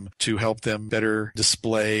for them to help them better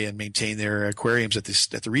display and maintain their aquariums at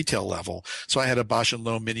the retail level. So I had a Bosch &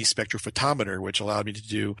 Lomb mini spectrophotometer, which allowed me to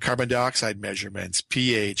do carbon dioxide measurements,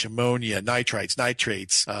 pH, ammonia, nitrites,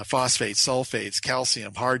 nitrates, phosphates, sulfates,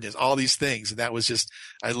 calcium, hardness, all these things. And that was just,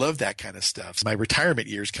 I love that kind of stuff. My retirement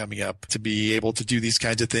years coming up to be able to do these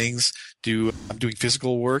kinds of things. I'm doing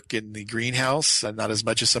physical work in the greenhouse, not as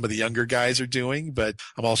much as some of the younger guys are doing, but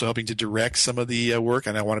I'm also helping to direct some of the work,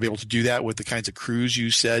 and I want to be able to do that with the kinds of crews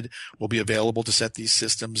you said will be available to set these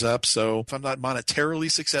systems up. So if I'm not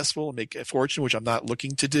monetarily successful and make a fortune, which I'm not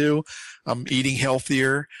looking to do, I'm eating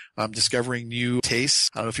healthier, I'm discovering new tastes.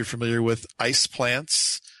 I don't know if you're familiar with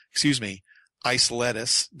ice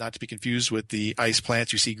lettuce, not to be confused with the ice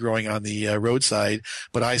plants you see growing on the roadside,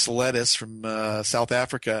 but ice lettuce from South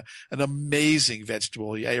Africa, an amazing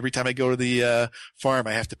vegetable. Every time I go to the farm,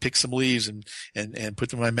 I have to pick some leaves and put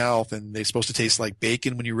them in my mouth, and they're supposed to taste like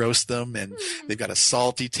bacon when you roast them, and they've got a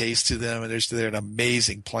salty taste to them, and they're an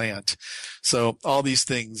amazing plant. So all these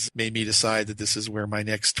things made me decide that this is where my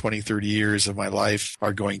next 20, 30 years of my life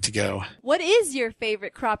are going to go. What is your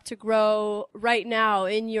favorite crop to grow right now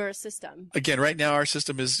in your system? Again, right now our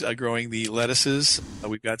system is growing the lettuces.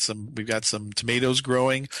 We've got some tomatoes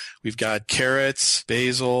growing. We've got carrots,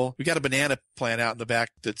 basil. We've got a banana plant out in the back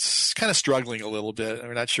that's kind of struggling a little bit.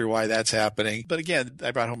 We're not sure why that's happening. But again,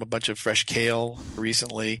 I brought home a bunch of fresh kale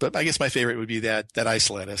recently. But I guess my favorite would be that ice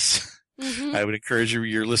lettuce. Mm-hmm. I would encourage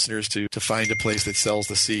your listeners to find a place that sells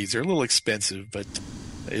the seeds. They're a little expensive, but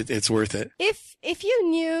it's worth it. If you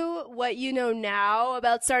knew what you know now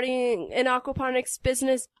about starting an aquaponics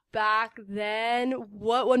business back then,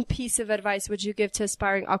 what one piece of advice would you give to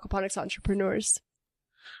aspiring aquaponics entrepreneurs?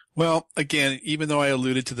 Well, again, even though I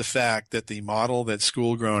alluded to the fact that the model that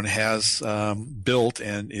School Grown has built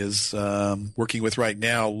and is working with right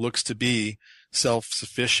now looks to be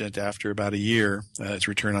self-sufficient after about a year, its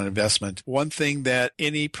return on investment. One thing that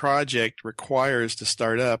any project requires to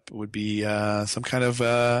start up would be some kind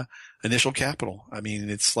of initial capital. I mean,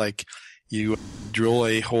 it's like you drill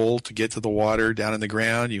a hole to get to the water down in the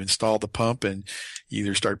ground, you install the pump, and you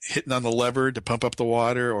either start hitting on the lever to pump up the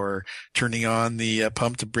water or turning on the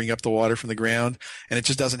pump to bring up the water from the ground. And it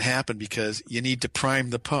just doesn't happen because you need to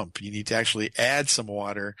prime the pump. You need to actually add some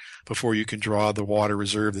water before you can draw the water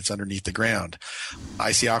reserve that's underneath the ground.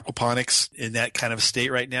 I see aquaponics in that kind of state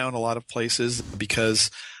right now in a lot of places because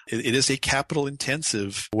it is a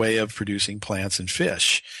capital-intensive way of producing plants and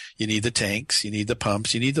fish. You need the tanks, you need the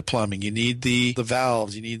pumps, you need the plumbing, you need the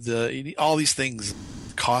valves, you need all these things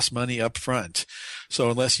cost money up front. So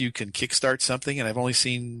unless you can kickstart something, and I've only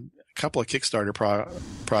seen a couple of Kickstarter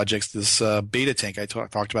projects, this beta tank I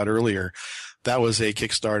talked about earlier, that was a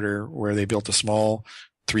Kickstarter where they built a small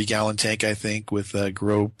 3-gallon tank, I think, with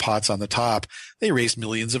grow pots on the top. They raised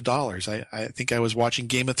millions of dollars. I think I was watching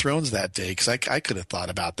Game of Thrones that day because I could have thought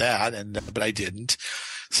about that, but I didn't.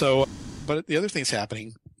 So, but the other thing that's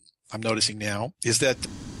happening, I'm noticing now, is that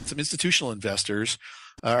some institutional investors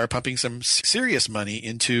are pumping some serious money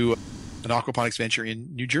into an aquaponics venture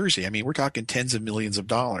in New Jersey. I mean, we're talking tens of millions of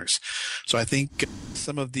dollars. So I think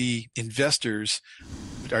some of the investors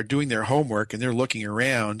are doing their homework and they're looking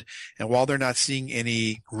around, and while they're not seeing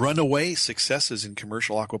any runaway successes in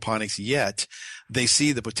commercial aquaponics yet, they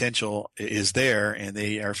see the potential is there, and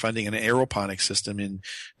they are funding an aeroponics system in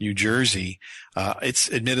New Jersey.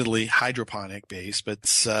 It's admittedly hydroponic based, but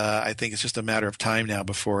I think it's just a matter of time now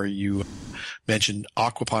before you mention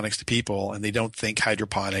aquaponics to people and they don't think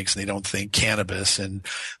hydroponics and they don't think cannabis, and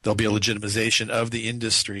there'll be a legitimization of the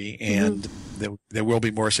industry, and there will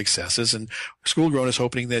be more successes. And School Grown is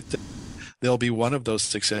hoping that there'll be one of those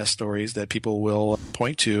success stories that people will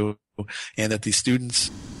point to, and that the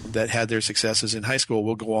students that had their successes in high school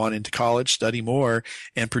will go on into college, study more,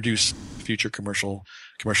 and produce future commercial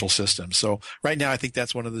systems. So right now, I think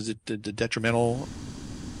that's one of the detrimental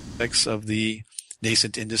effects of the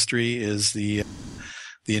nascent industry is the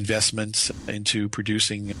investments into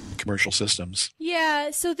producing commercial systems.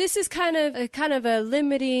 Yeah, so this is kind of a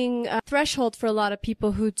limiting threshold for a lot of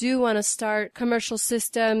people who do want to start commercial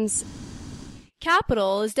systems.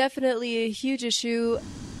 Capital is definitely a huge issue.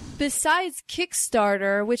 Besides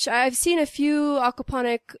Kickstarter, which I've seen a few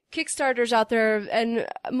aquaponic Kickstarters out there, and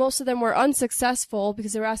most of them were unsuccessful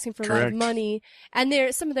because they were asking for a lot of money, and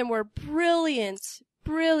some of them were brilliant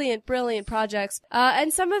projects.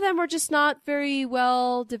 And some of them were just not very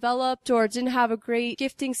well developed, or didn't have a great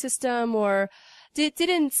gifting system, or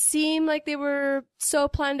didn't seem like they were so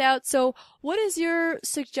planned out. So what is your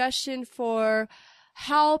suggestion for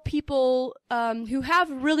how people who have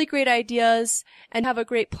really great ideas and have a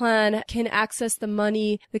great plan can access the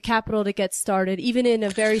money, the capital to get started, even in a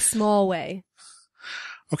very small way?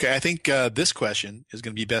 Okay, I think this question is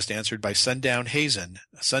going to be best answered by Sundown Hazen.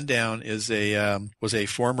 Sundown was a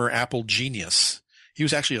former Apple genius. He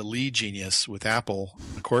was actually a lead genius with Apple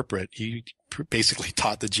corporate. He basically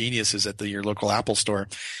taught the geniuses at your local Apple store.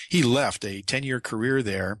 He left a 10-year career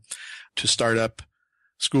there to start up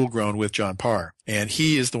School Grown with John Parr. And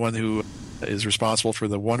he is the one who is responsible for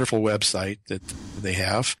the wonderful website that they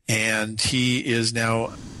have. And he is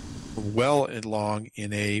now well along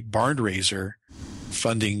in a barn raiser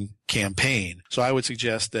funding campaign. So I would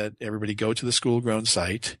suggest that everybody go to the School Grown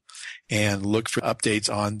site and look for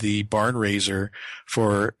updates on the barn raiser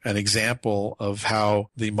for an example of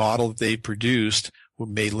how the model that they produced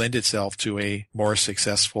may lend itself to a more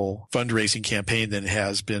successful fundraising campaign than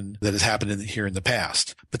that has happened here in the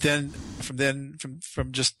past. But then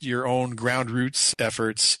from just your own ground roots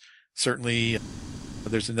efforts, certainly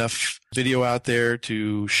there's enough video out there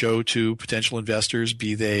to show to potential investors,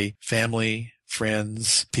 be they family,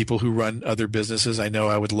 friends, people who run other businesses. I know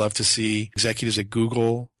I would love to see executives at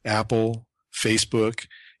Google, Apple, Facebook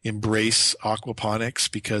embrace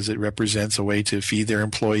aquaponics because it represents a way to feed their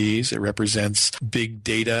employees. It represents big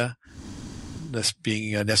data that's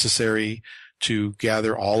being necessary to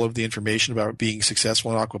gather all of the information about being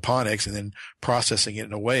successful in aquaponics and then processing it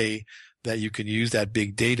in a way that you can use that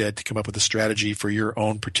big data to come up with a strategy for your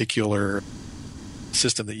own particular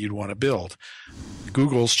system that you'd want to build.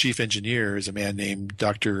 Google's chief engineer is a man named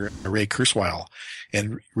Dr. Ray Kurzweil,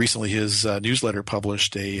 and recently his newsletter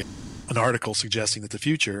published an article suggesting that the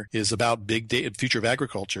future is about big data. The future of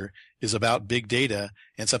agriculture is about big data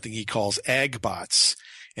and something he calls ag bots.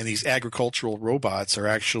 And these agricultural robots are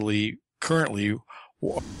actually currently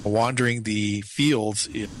wandering the fields,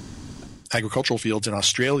 agricultural fields in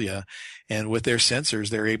Australia, and with their sensors,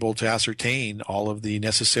 they're able to ascertain all of the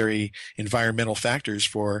necessary environmental factors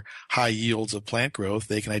for high yields of plant growth.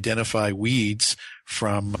 They can identify weeds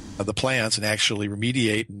from the plants and actually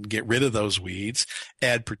remediate and get rid of those weeds,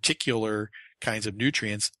 add particular kinds of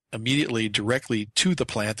nutrients immediately directly to the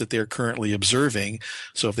plant that they're currently observing.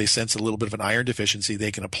 So if they sense a little bit of an iron deficiency,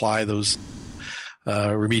 they can apply those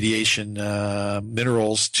remediation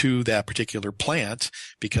minerals to that particular plant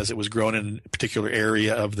because it was grown in a particular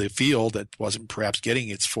area of the field that wasn't perhaps getting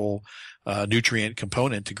its full nutrient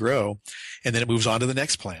component to grow, and then it moves on to the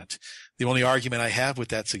next plant. The only argument I have with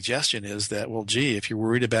that suggestion is that, well, gee, if you're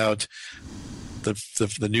worried about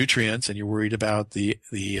the nutrients and you're worried about the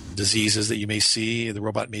diseases that you may see, the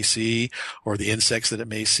robot may see, or the insects that it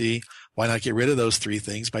may see, why not get rid of those three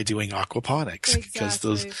things by doing aquaponics? Exactly.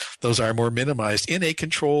 Because those are more minimized in a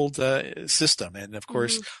controlled system. And of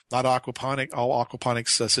course, not all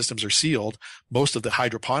aquaponics systems are sealed. Most of the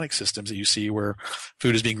hydroponic systems that you see where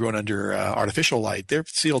food is being grown under artificial light, they're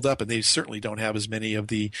sealed up, and they certainly don't have as many of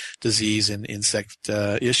the disease and insect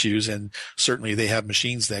issues. And certainly they have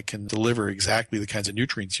machines that can deliver exactly the kinds of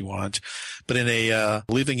nutrients you want. But in a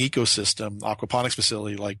living ecosystem, aquaponics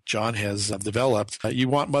facility like John has developed, you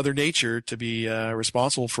want Mother Nature to be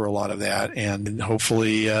responsible for a lot of that, and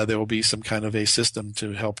hopefully there will be some kind of a system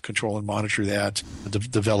to help control and monitor that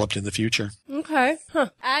developed in the future. Okay.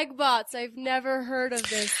 Agbots. I've never heard of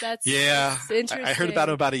this. That's interesting. I heard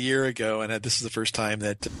about a year ago, and this is the first time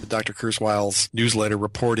that Dr. Kurzweil's newsletter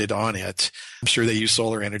reported on it. I'm sure they use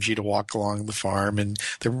solar energy to walk along the farm, and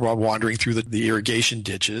they're wandering through the irrigation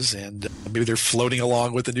ditches, and maybe they're floating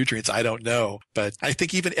along with the nutrients. I don't know. But I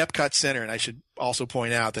think even Epcot Center, and I should also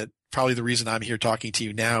point out that probably the reason I'm here talking to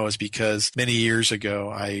you now is because many years ago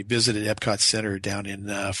I visited Epcot Center down in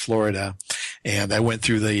Florida, and I went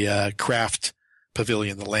through the craft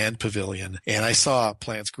pavilion, the land pavilion, and I saw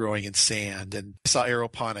plants growing in sand, and I saw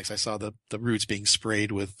aeroponics. I saw the roots being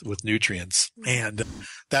sprayed with nutrients, and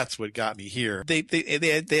that's what got me here. They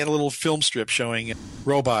had a little film strip showing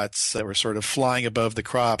robots that were sort of flying above the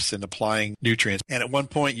crops and applying nutrients. And at one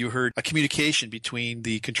point you heard a communication between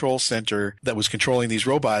the control center that was controlling these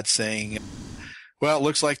robots saying, well, it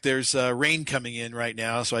looks like there's rain coming in right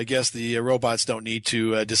now, so I guess the robots don't need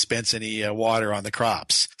to dispense any water on the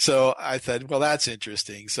crops. So I thought, well, that's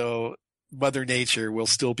interesting. So Mother Nature will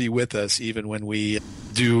still be with us even when we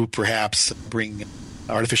do perhaps bring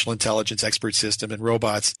artificial intelligence expert system and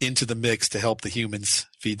robots into the mix to help the humans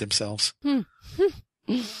feed themselves.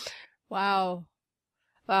 Wow.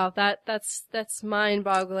 Wow, that's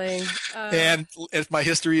mind-boggling. And if my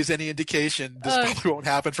history is any indication, this probably won't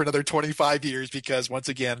happen for another 25 years because, once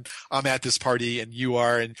again, I'm at this party and you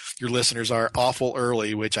are and your listeners are awful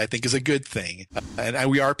early, which I think is a good thing. And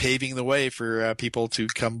we are paving the way for people to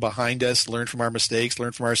come behind us, learn from our mistakes,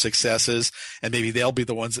 learn from our successes, and maybe they'll be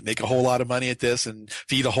the ones that make a whole lot of money at this and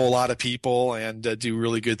feed a whole lot of people and do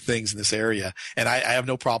really good things in this area. And I have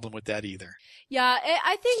no problem with that either. Yeah,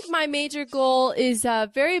 I think my major goal is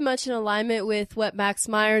very much in alignment with what Max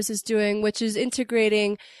Myers is doing, which is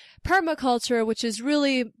integrating permaculture, which is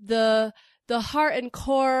really the heart and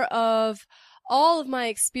core of all of my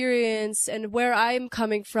experience and where I'm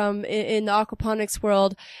coming from in the aquaponics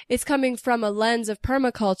world. It's coming from a lens of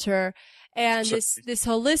permaculture and this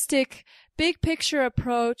holistic big picture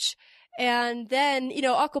approach. And then,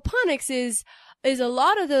 aquaponics is a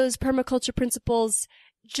lot of those permaculture principles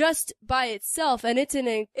just by itself, and it's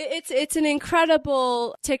an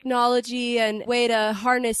incredible technology and way to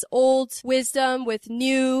harness old wisdom with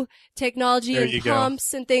new technology and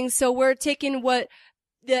pumps and things. So we're taking what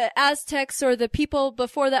the Aztecs or the people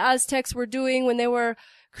before the Aztecs were doing when they were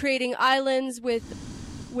creating islands with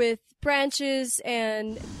branches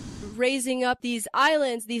and raising up these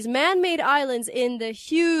islands, these man-made islands in the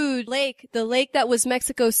huge lake, the lake that was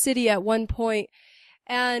Mexico City at one point.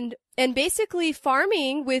 And basically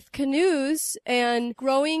farming with canoes and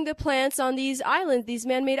growing the plants on these islands, these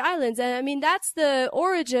man-made islands. And I mean, that's the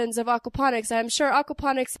origins of aquaponics. I'm sure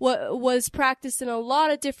aquaponics was practiced in a lot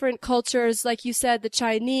of different cultures, like you said, the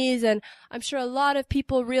Chinese. And I'm sure a lot of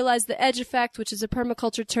people realize the edge effect, which is a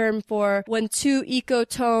permaculture term for when two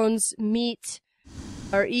ecotones meet,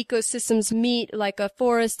 or ecosystems meet, like a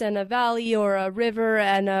forest and a valley or a river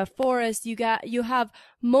and a forest. You have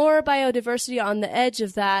more biodiversity on the edge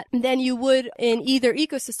of that than you would in either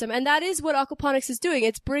ecosystem. And that is what aquaponics is doing.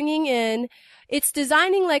 It's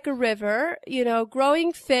designing like a river,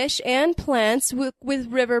 growing fish and plants with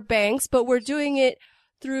river banks, but we're doing it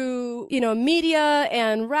through, media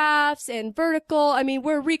and rafts and vertical. I mean,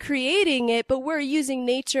 we're recreating it, but we're using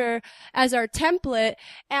nature as our template,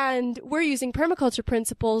 and we're using permaculture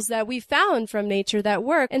principles that we found from nature that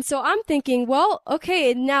work. And so I'm thinking, well,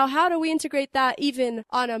 okay, now how do we integrate that even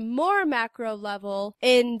on a more macro level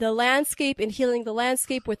in the landscape and healing the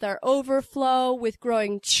landscape with our overflow, with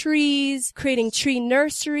growing trees, creating tree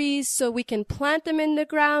nurseries so we can plant them in the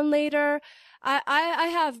ground later. I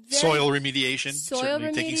have soil remediation.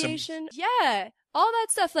 Yeah, all that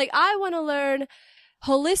stuff. Like, I want to learn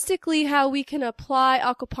holistically how we can apply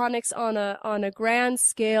aquaponics on a grand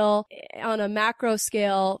scale, on a macro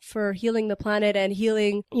scale for healing the planet and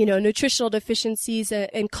healing, nutritional deficiencies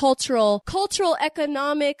and cultural,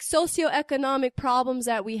 economic, socioeconomic problems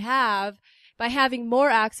that we have by having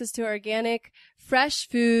more access to organic, fresh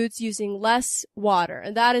foods using less water.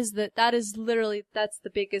 And that's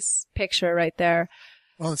the biggest picture right there.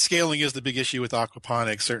 Well, and scaling is the big issue with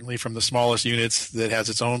aquaponics, certainly from the smallest units that has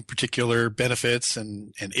its own particular benefits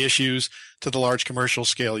and issues to the large commercial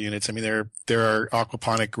scale units. I mean, there are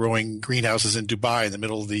aquaponic growing greenhouses in Dubai in the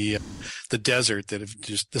middle of the desert that have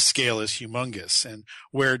the scale is humongous. And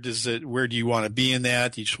where do you want to be in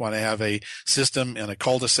that? You just want to have a system in a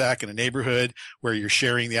cul-de-sac in a neighborhood where you're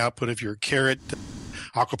sharing the output of your carrot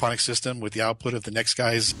aquaponic system with the output of the next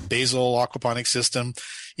guy's basil aquaponic system.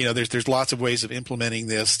 There's lots of ways of implementing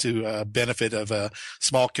this to benefit of a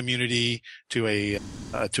small community to a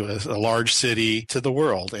large city to the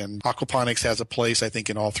world. And aquaponics has a place, I think,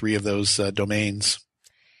 in all three of those domains.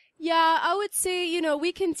 Yeah, I would say,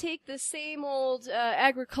 we can take the same old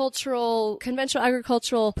conventional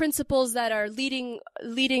agricultural principles that are leading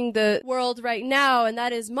the world right now, and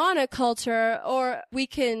that is monoculture, or we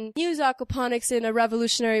can use aquaponics in a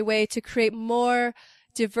revolutionary way to create more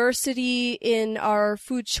diversity in our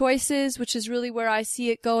food choices, which is really where I see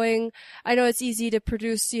it going. I know it's easy to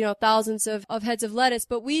produce, thousands of heads of lettuce,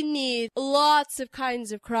 but we need lots of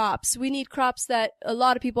kinds of crops. We need crops that a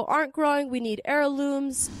lot of people aren't growing. We need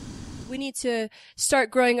heirlooms. We need to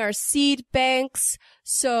start growing our seed banks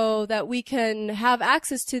so that we can have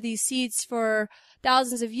access to these seeds for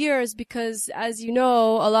thousands of years, because, as you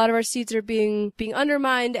know, a lot of our seeds are being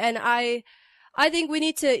undermined. And I think we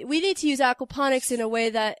need to use aquaponics in a way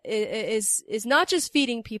that is not just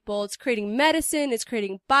feeding people. It's creating medicine. It's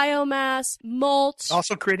creating biomass, mulch.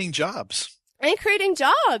 Also creating jobs. And creating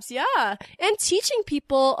jobs, yeah. And teaching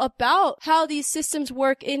people about how these systems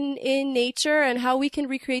work in nature and how we can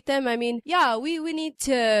recreate them. I mean, yeah, we need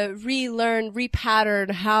to relearn,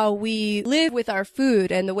 repattern how we live with our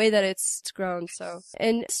food and the way that it's grown. So,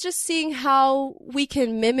 and it's just seeing how we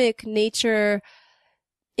can mimic nature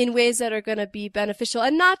in ways that are going to be beneficial,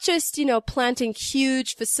 and not just, planting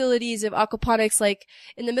huge facilities of aquaponics like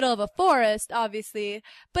in the middle of a forest, obviously,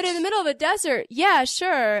 but in the middle of a desert. Yeah,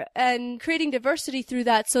 sure. And creating diversity through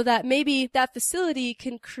that so that maybe that facility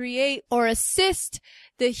can create or assist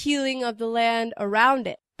the healing of the land around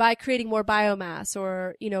it by creating more biomass,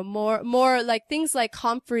 or, more like things like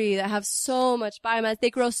comfrey that have so much biomass. They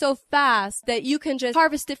grow so fast that you can just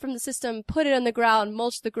harvest it from the system, put it on the ground,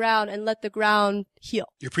 mulch the ground, and let the ground heal.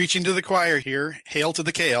 You're preaching to the choir here. Hail to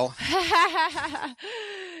the kale.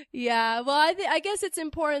 Yeah, well, I guess it's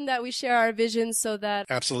important that we share our visions so that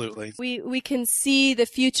absolutely we can see the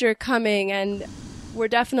future coming, and we're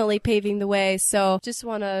definitely paving the way. So just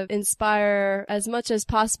want to inspire as much as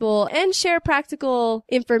possible and share practical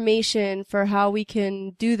information for how we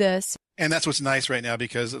can do this. And that's what's nice right now,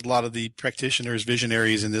 because a lot of the practitioners,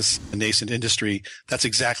 visionaries in this nascent industry, that's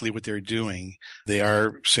exactly what they're doing. They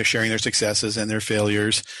are sharing their successes and their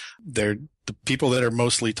failures. The people that are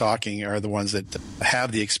mostly talking are the ones that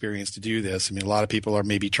have the experience to do this. I mean, a lot of people are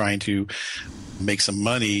maybe trying to make some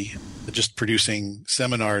money just producing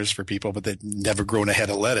seminars for people, but they've never grown a head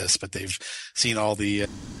of lettuce, but they've seen all the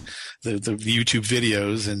YouTube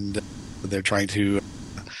videos, and they're trying to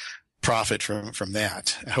profit from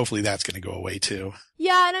that. Hopefully that's going to go away too.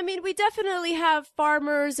 Yeah, and I mean, we definitely have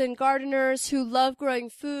farmers and gardeners who love growing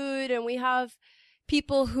food, and we have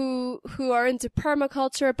people who are into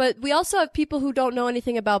permaculture, but we also have people who don't know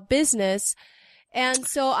anything about business. And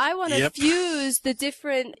so I want to fuse the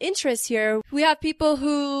different interests here. We have people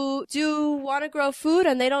who do want to grow food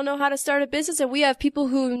and they don't know how to start a business. And we have people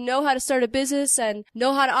who know how to start a business and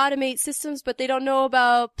know how to automate systems, but they don't know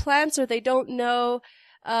about plants, or they don't know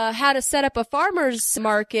how to set up a farmer's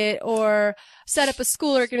market or set up a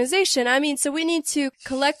school organization. I mean, so we need to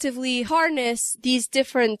collectively harness these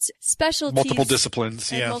different specialties. Multiple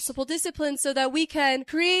disciplines, multiple disciplines, so that we can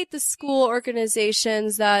create the school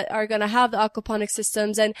organizations that are going to have the aquaponic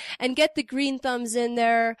systems and get the green thumbs in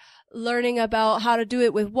there, learning about how to do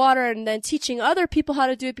it with water, and then teaching other people how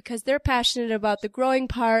to do it because they're passionate about the growing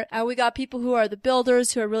part. And we got people who are the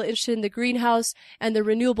builders, who are really interested in the greenhouse and the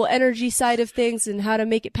renewable energy side of things and how to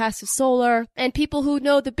make it passive solar, and people who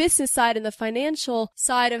know the business side and the financial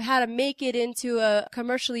side of how to make it into a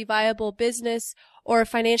commercially viable business or a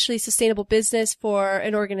financially sustainable business for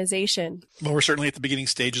an organization. Well, we're certainly at the beginning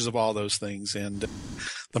stages of all those things, and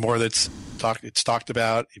the more that's talked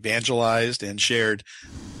about, evangelized, and shared,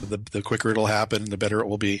 the quicker it'll happen and the better it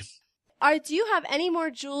will be. Do you have any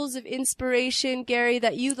more jewels of inspiration, Gary,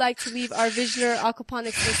 that you'd like to leave our Visionary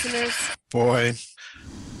Aquaponics listeners? Boy,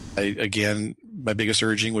 again, my biggest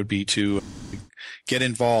urging would be to get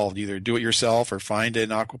involved, either do it yourself or find an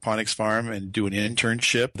aquaponics farm and do an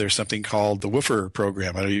internship. There's something called the Woofer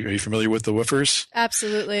program. Are you familiar with the Woofers?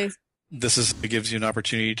 Absolutely. It gives you an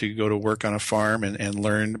opportunity to go to work on a farm and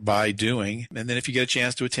learn by doing. And then if you get a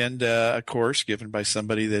chance to attend a course given by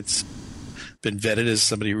somebody that's been vetted as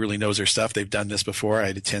somebody who really knows their stuff, they've done this before,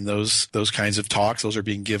 I'd attend those kinds of talks. Those are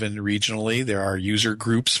being given regionally. There are user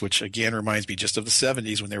groups, which again reminds me just of the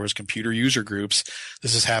 70s when there was computer user groups.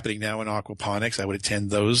 This is happening now in aquaponics. I would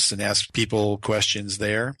attend those and ask people questions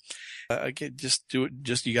there. Again, just do it.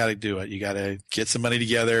 You got to do it. You got to get some money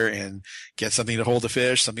together and get something to hold the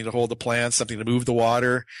fish, something to hold the plants, something to move the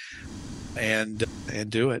water, and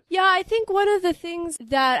do it. Yeah, I think one of the things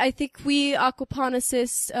that I think we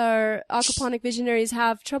aquaponicists or aquaponic visionaries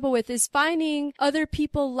have trouble with is finding other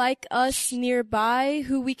people like us nearby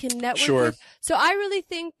who we can network with. So I really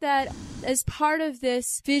think that as part of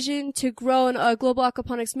this vision to grow a global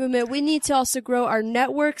aquaponics movement, we need to also grow our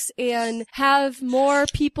networks and have more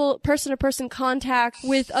people, person-to-person contact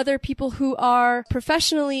with other people who are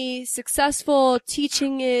professionally successful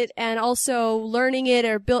teaching it and also learning it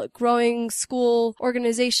or growing school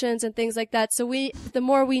organizations and things like that. So the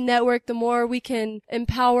more we network, the more we can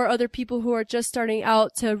empower other people who are just starting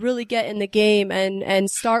out to really get in the game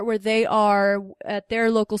and start where they are at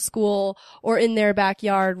their local school or in their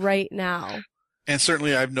backyard right now. And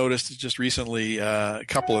certainly I've noticed just recently a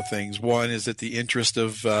couple of things. One is that the interest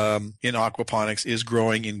in aquaponics is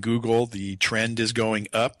growing in Google. The trend is going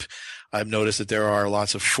up. I've noticed that there are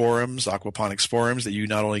lots of forums, aquaponics forums, that you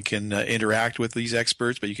not only can interact with these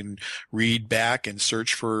experts, but you can read back and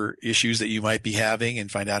search for issues that you might be having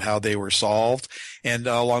and find out how they were solved. And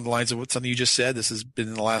along the lines of what something you just said, this has been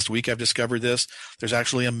in the last week I've discovered this. There's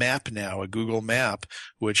actually a map now, a Google map,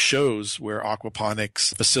 which shows where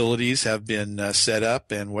aquaponics facilities have been set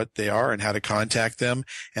up and what they are and how to contact them.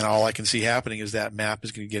 And all I can see happening is that map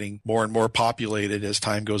is getting more and more populated as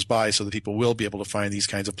time goes by, so that people will be able to find these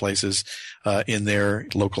kinds of places in their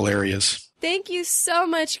local areas. Thank you so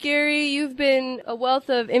much, Gary. You've been a wealth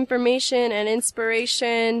of information and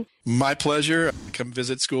inspiration. My pleasure. Come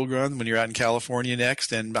visit School Grown when you're out in California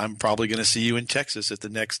next, and I'm probably going to see you in Texas at the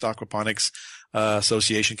next Aquaponics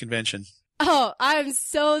Association convention. Oh, I'm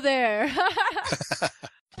so there.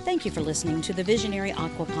 Thank you for listening to the Visionary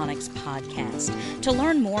Aquaponics podcast. To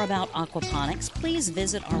learn more about aquaponics, please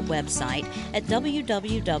visit our website at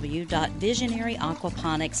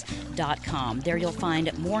www.visionaryaquaponics.com. There you'll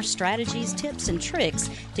find more strategies, tips, and tricks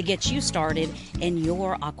to get you started in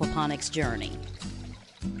your aquaponics journey.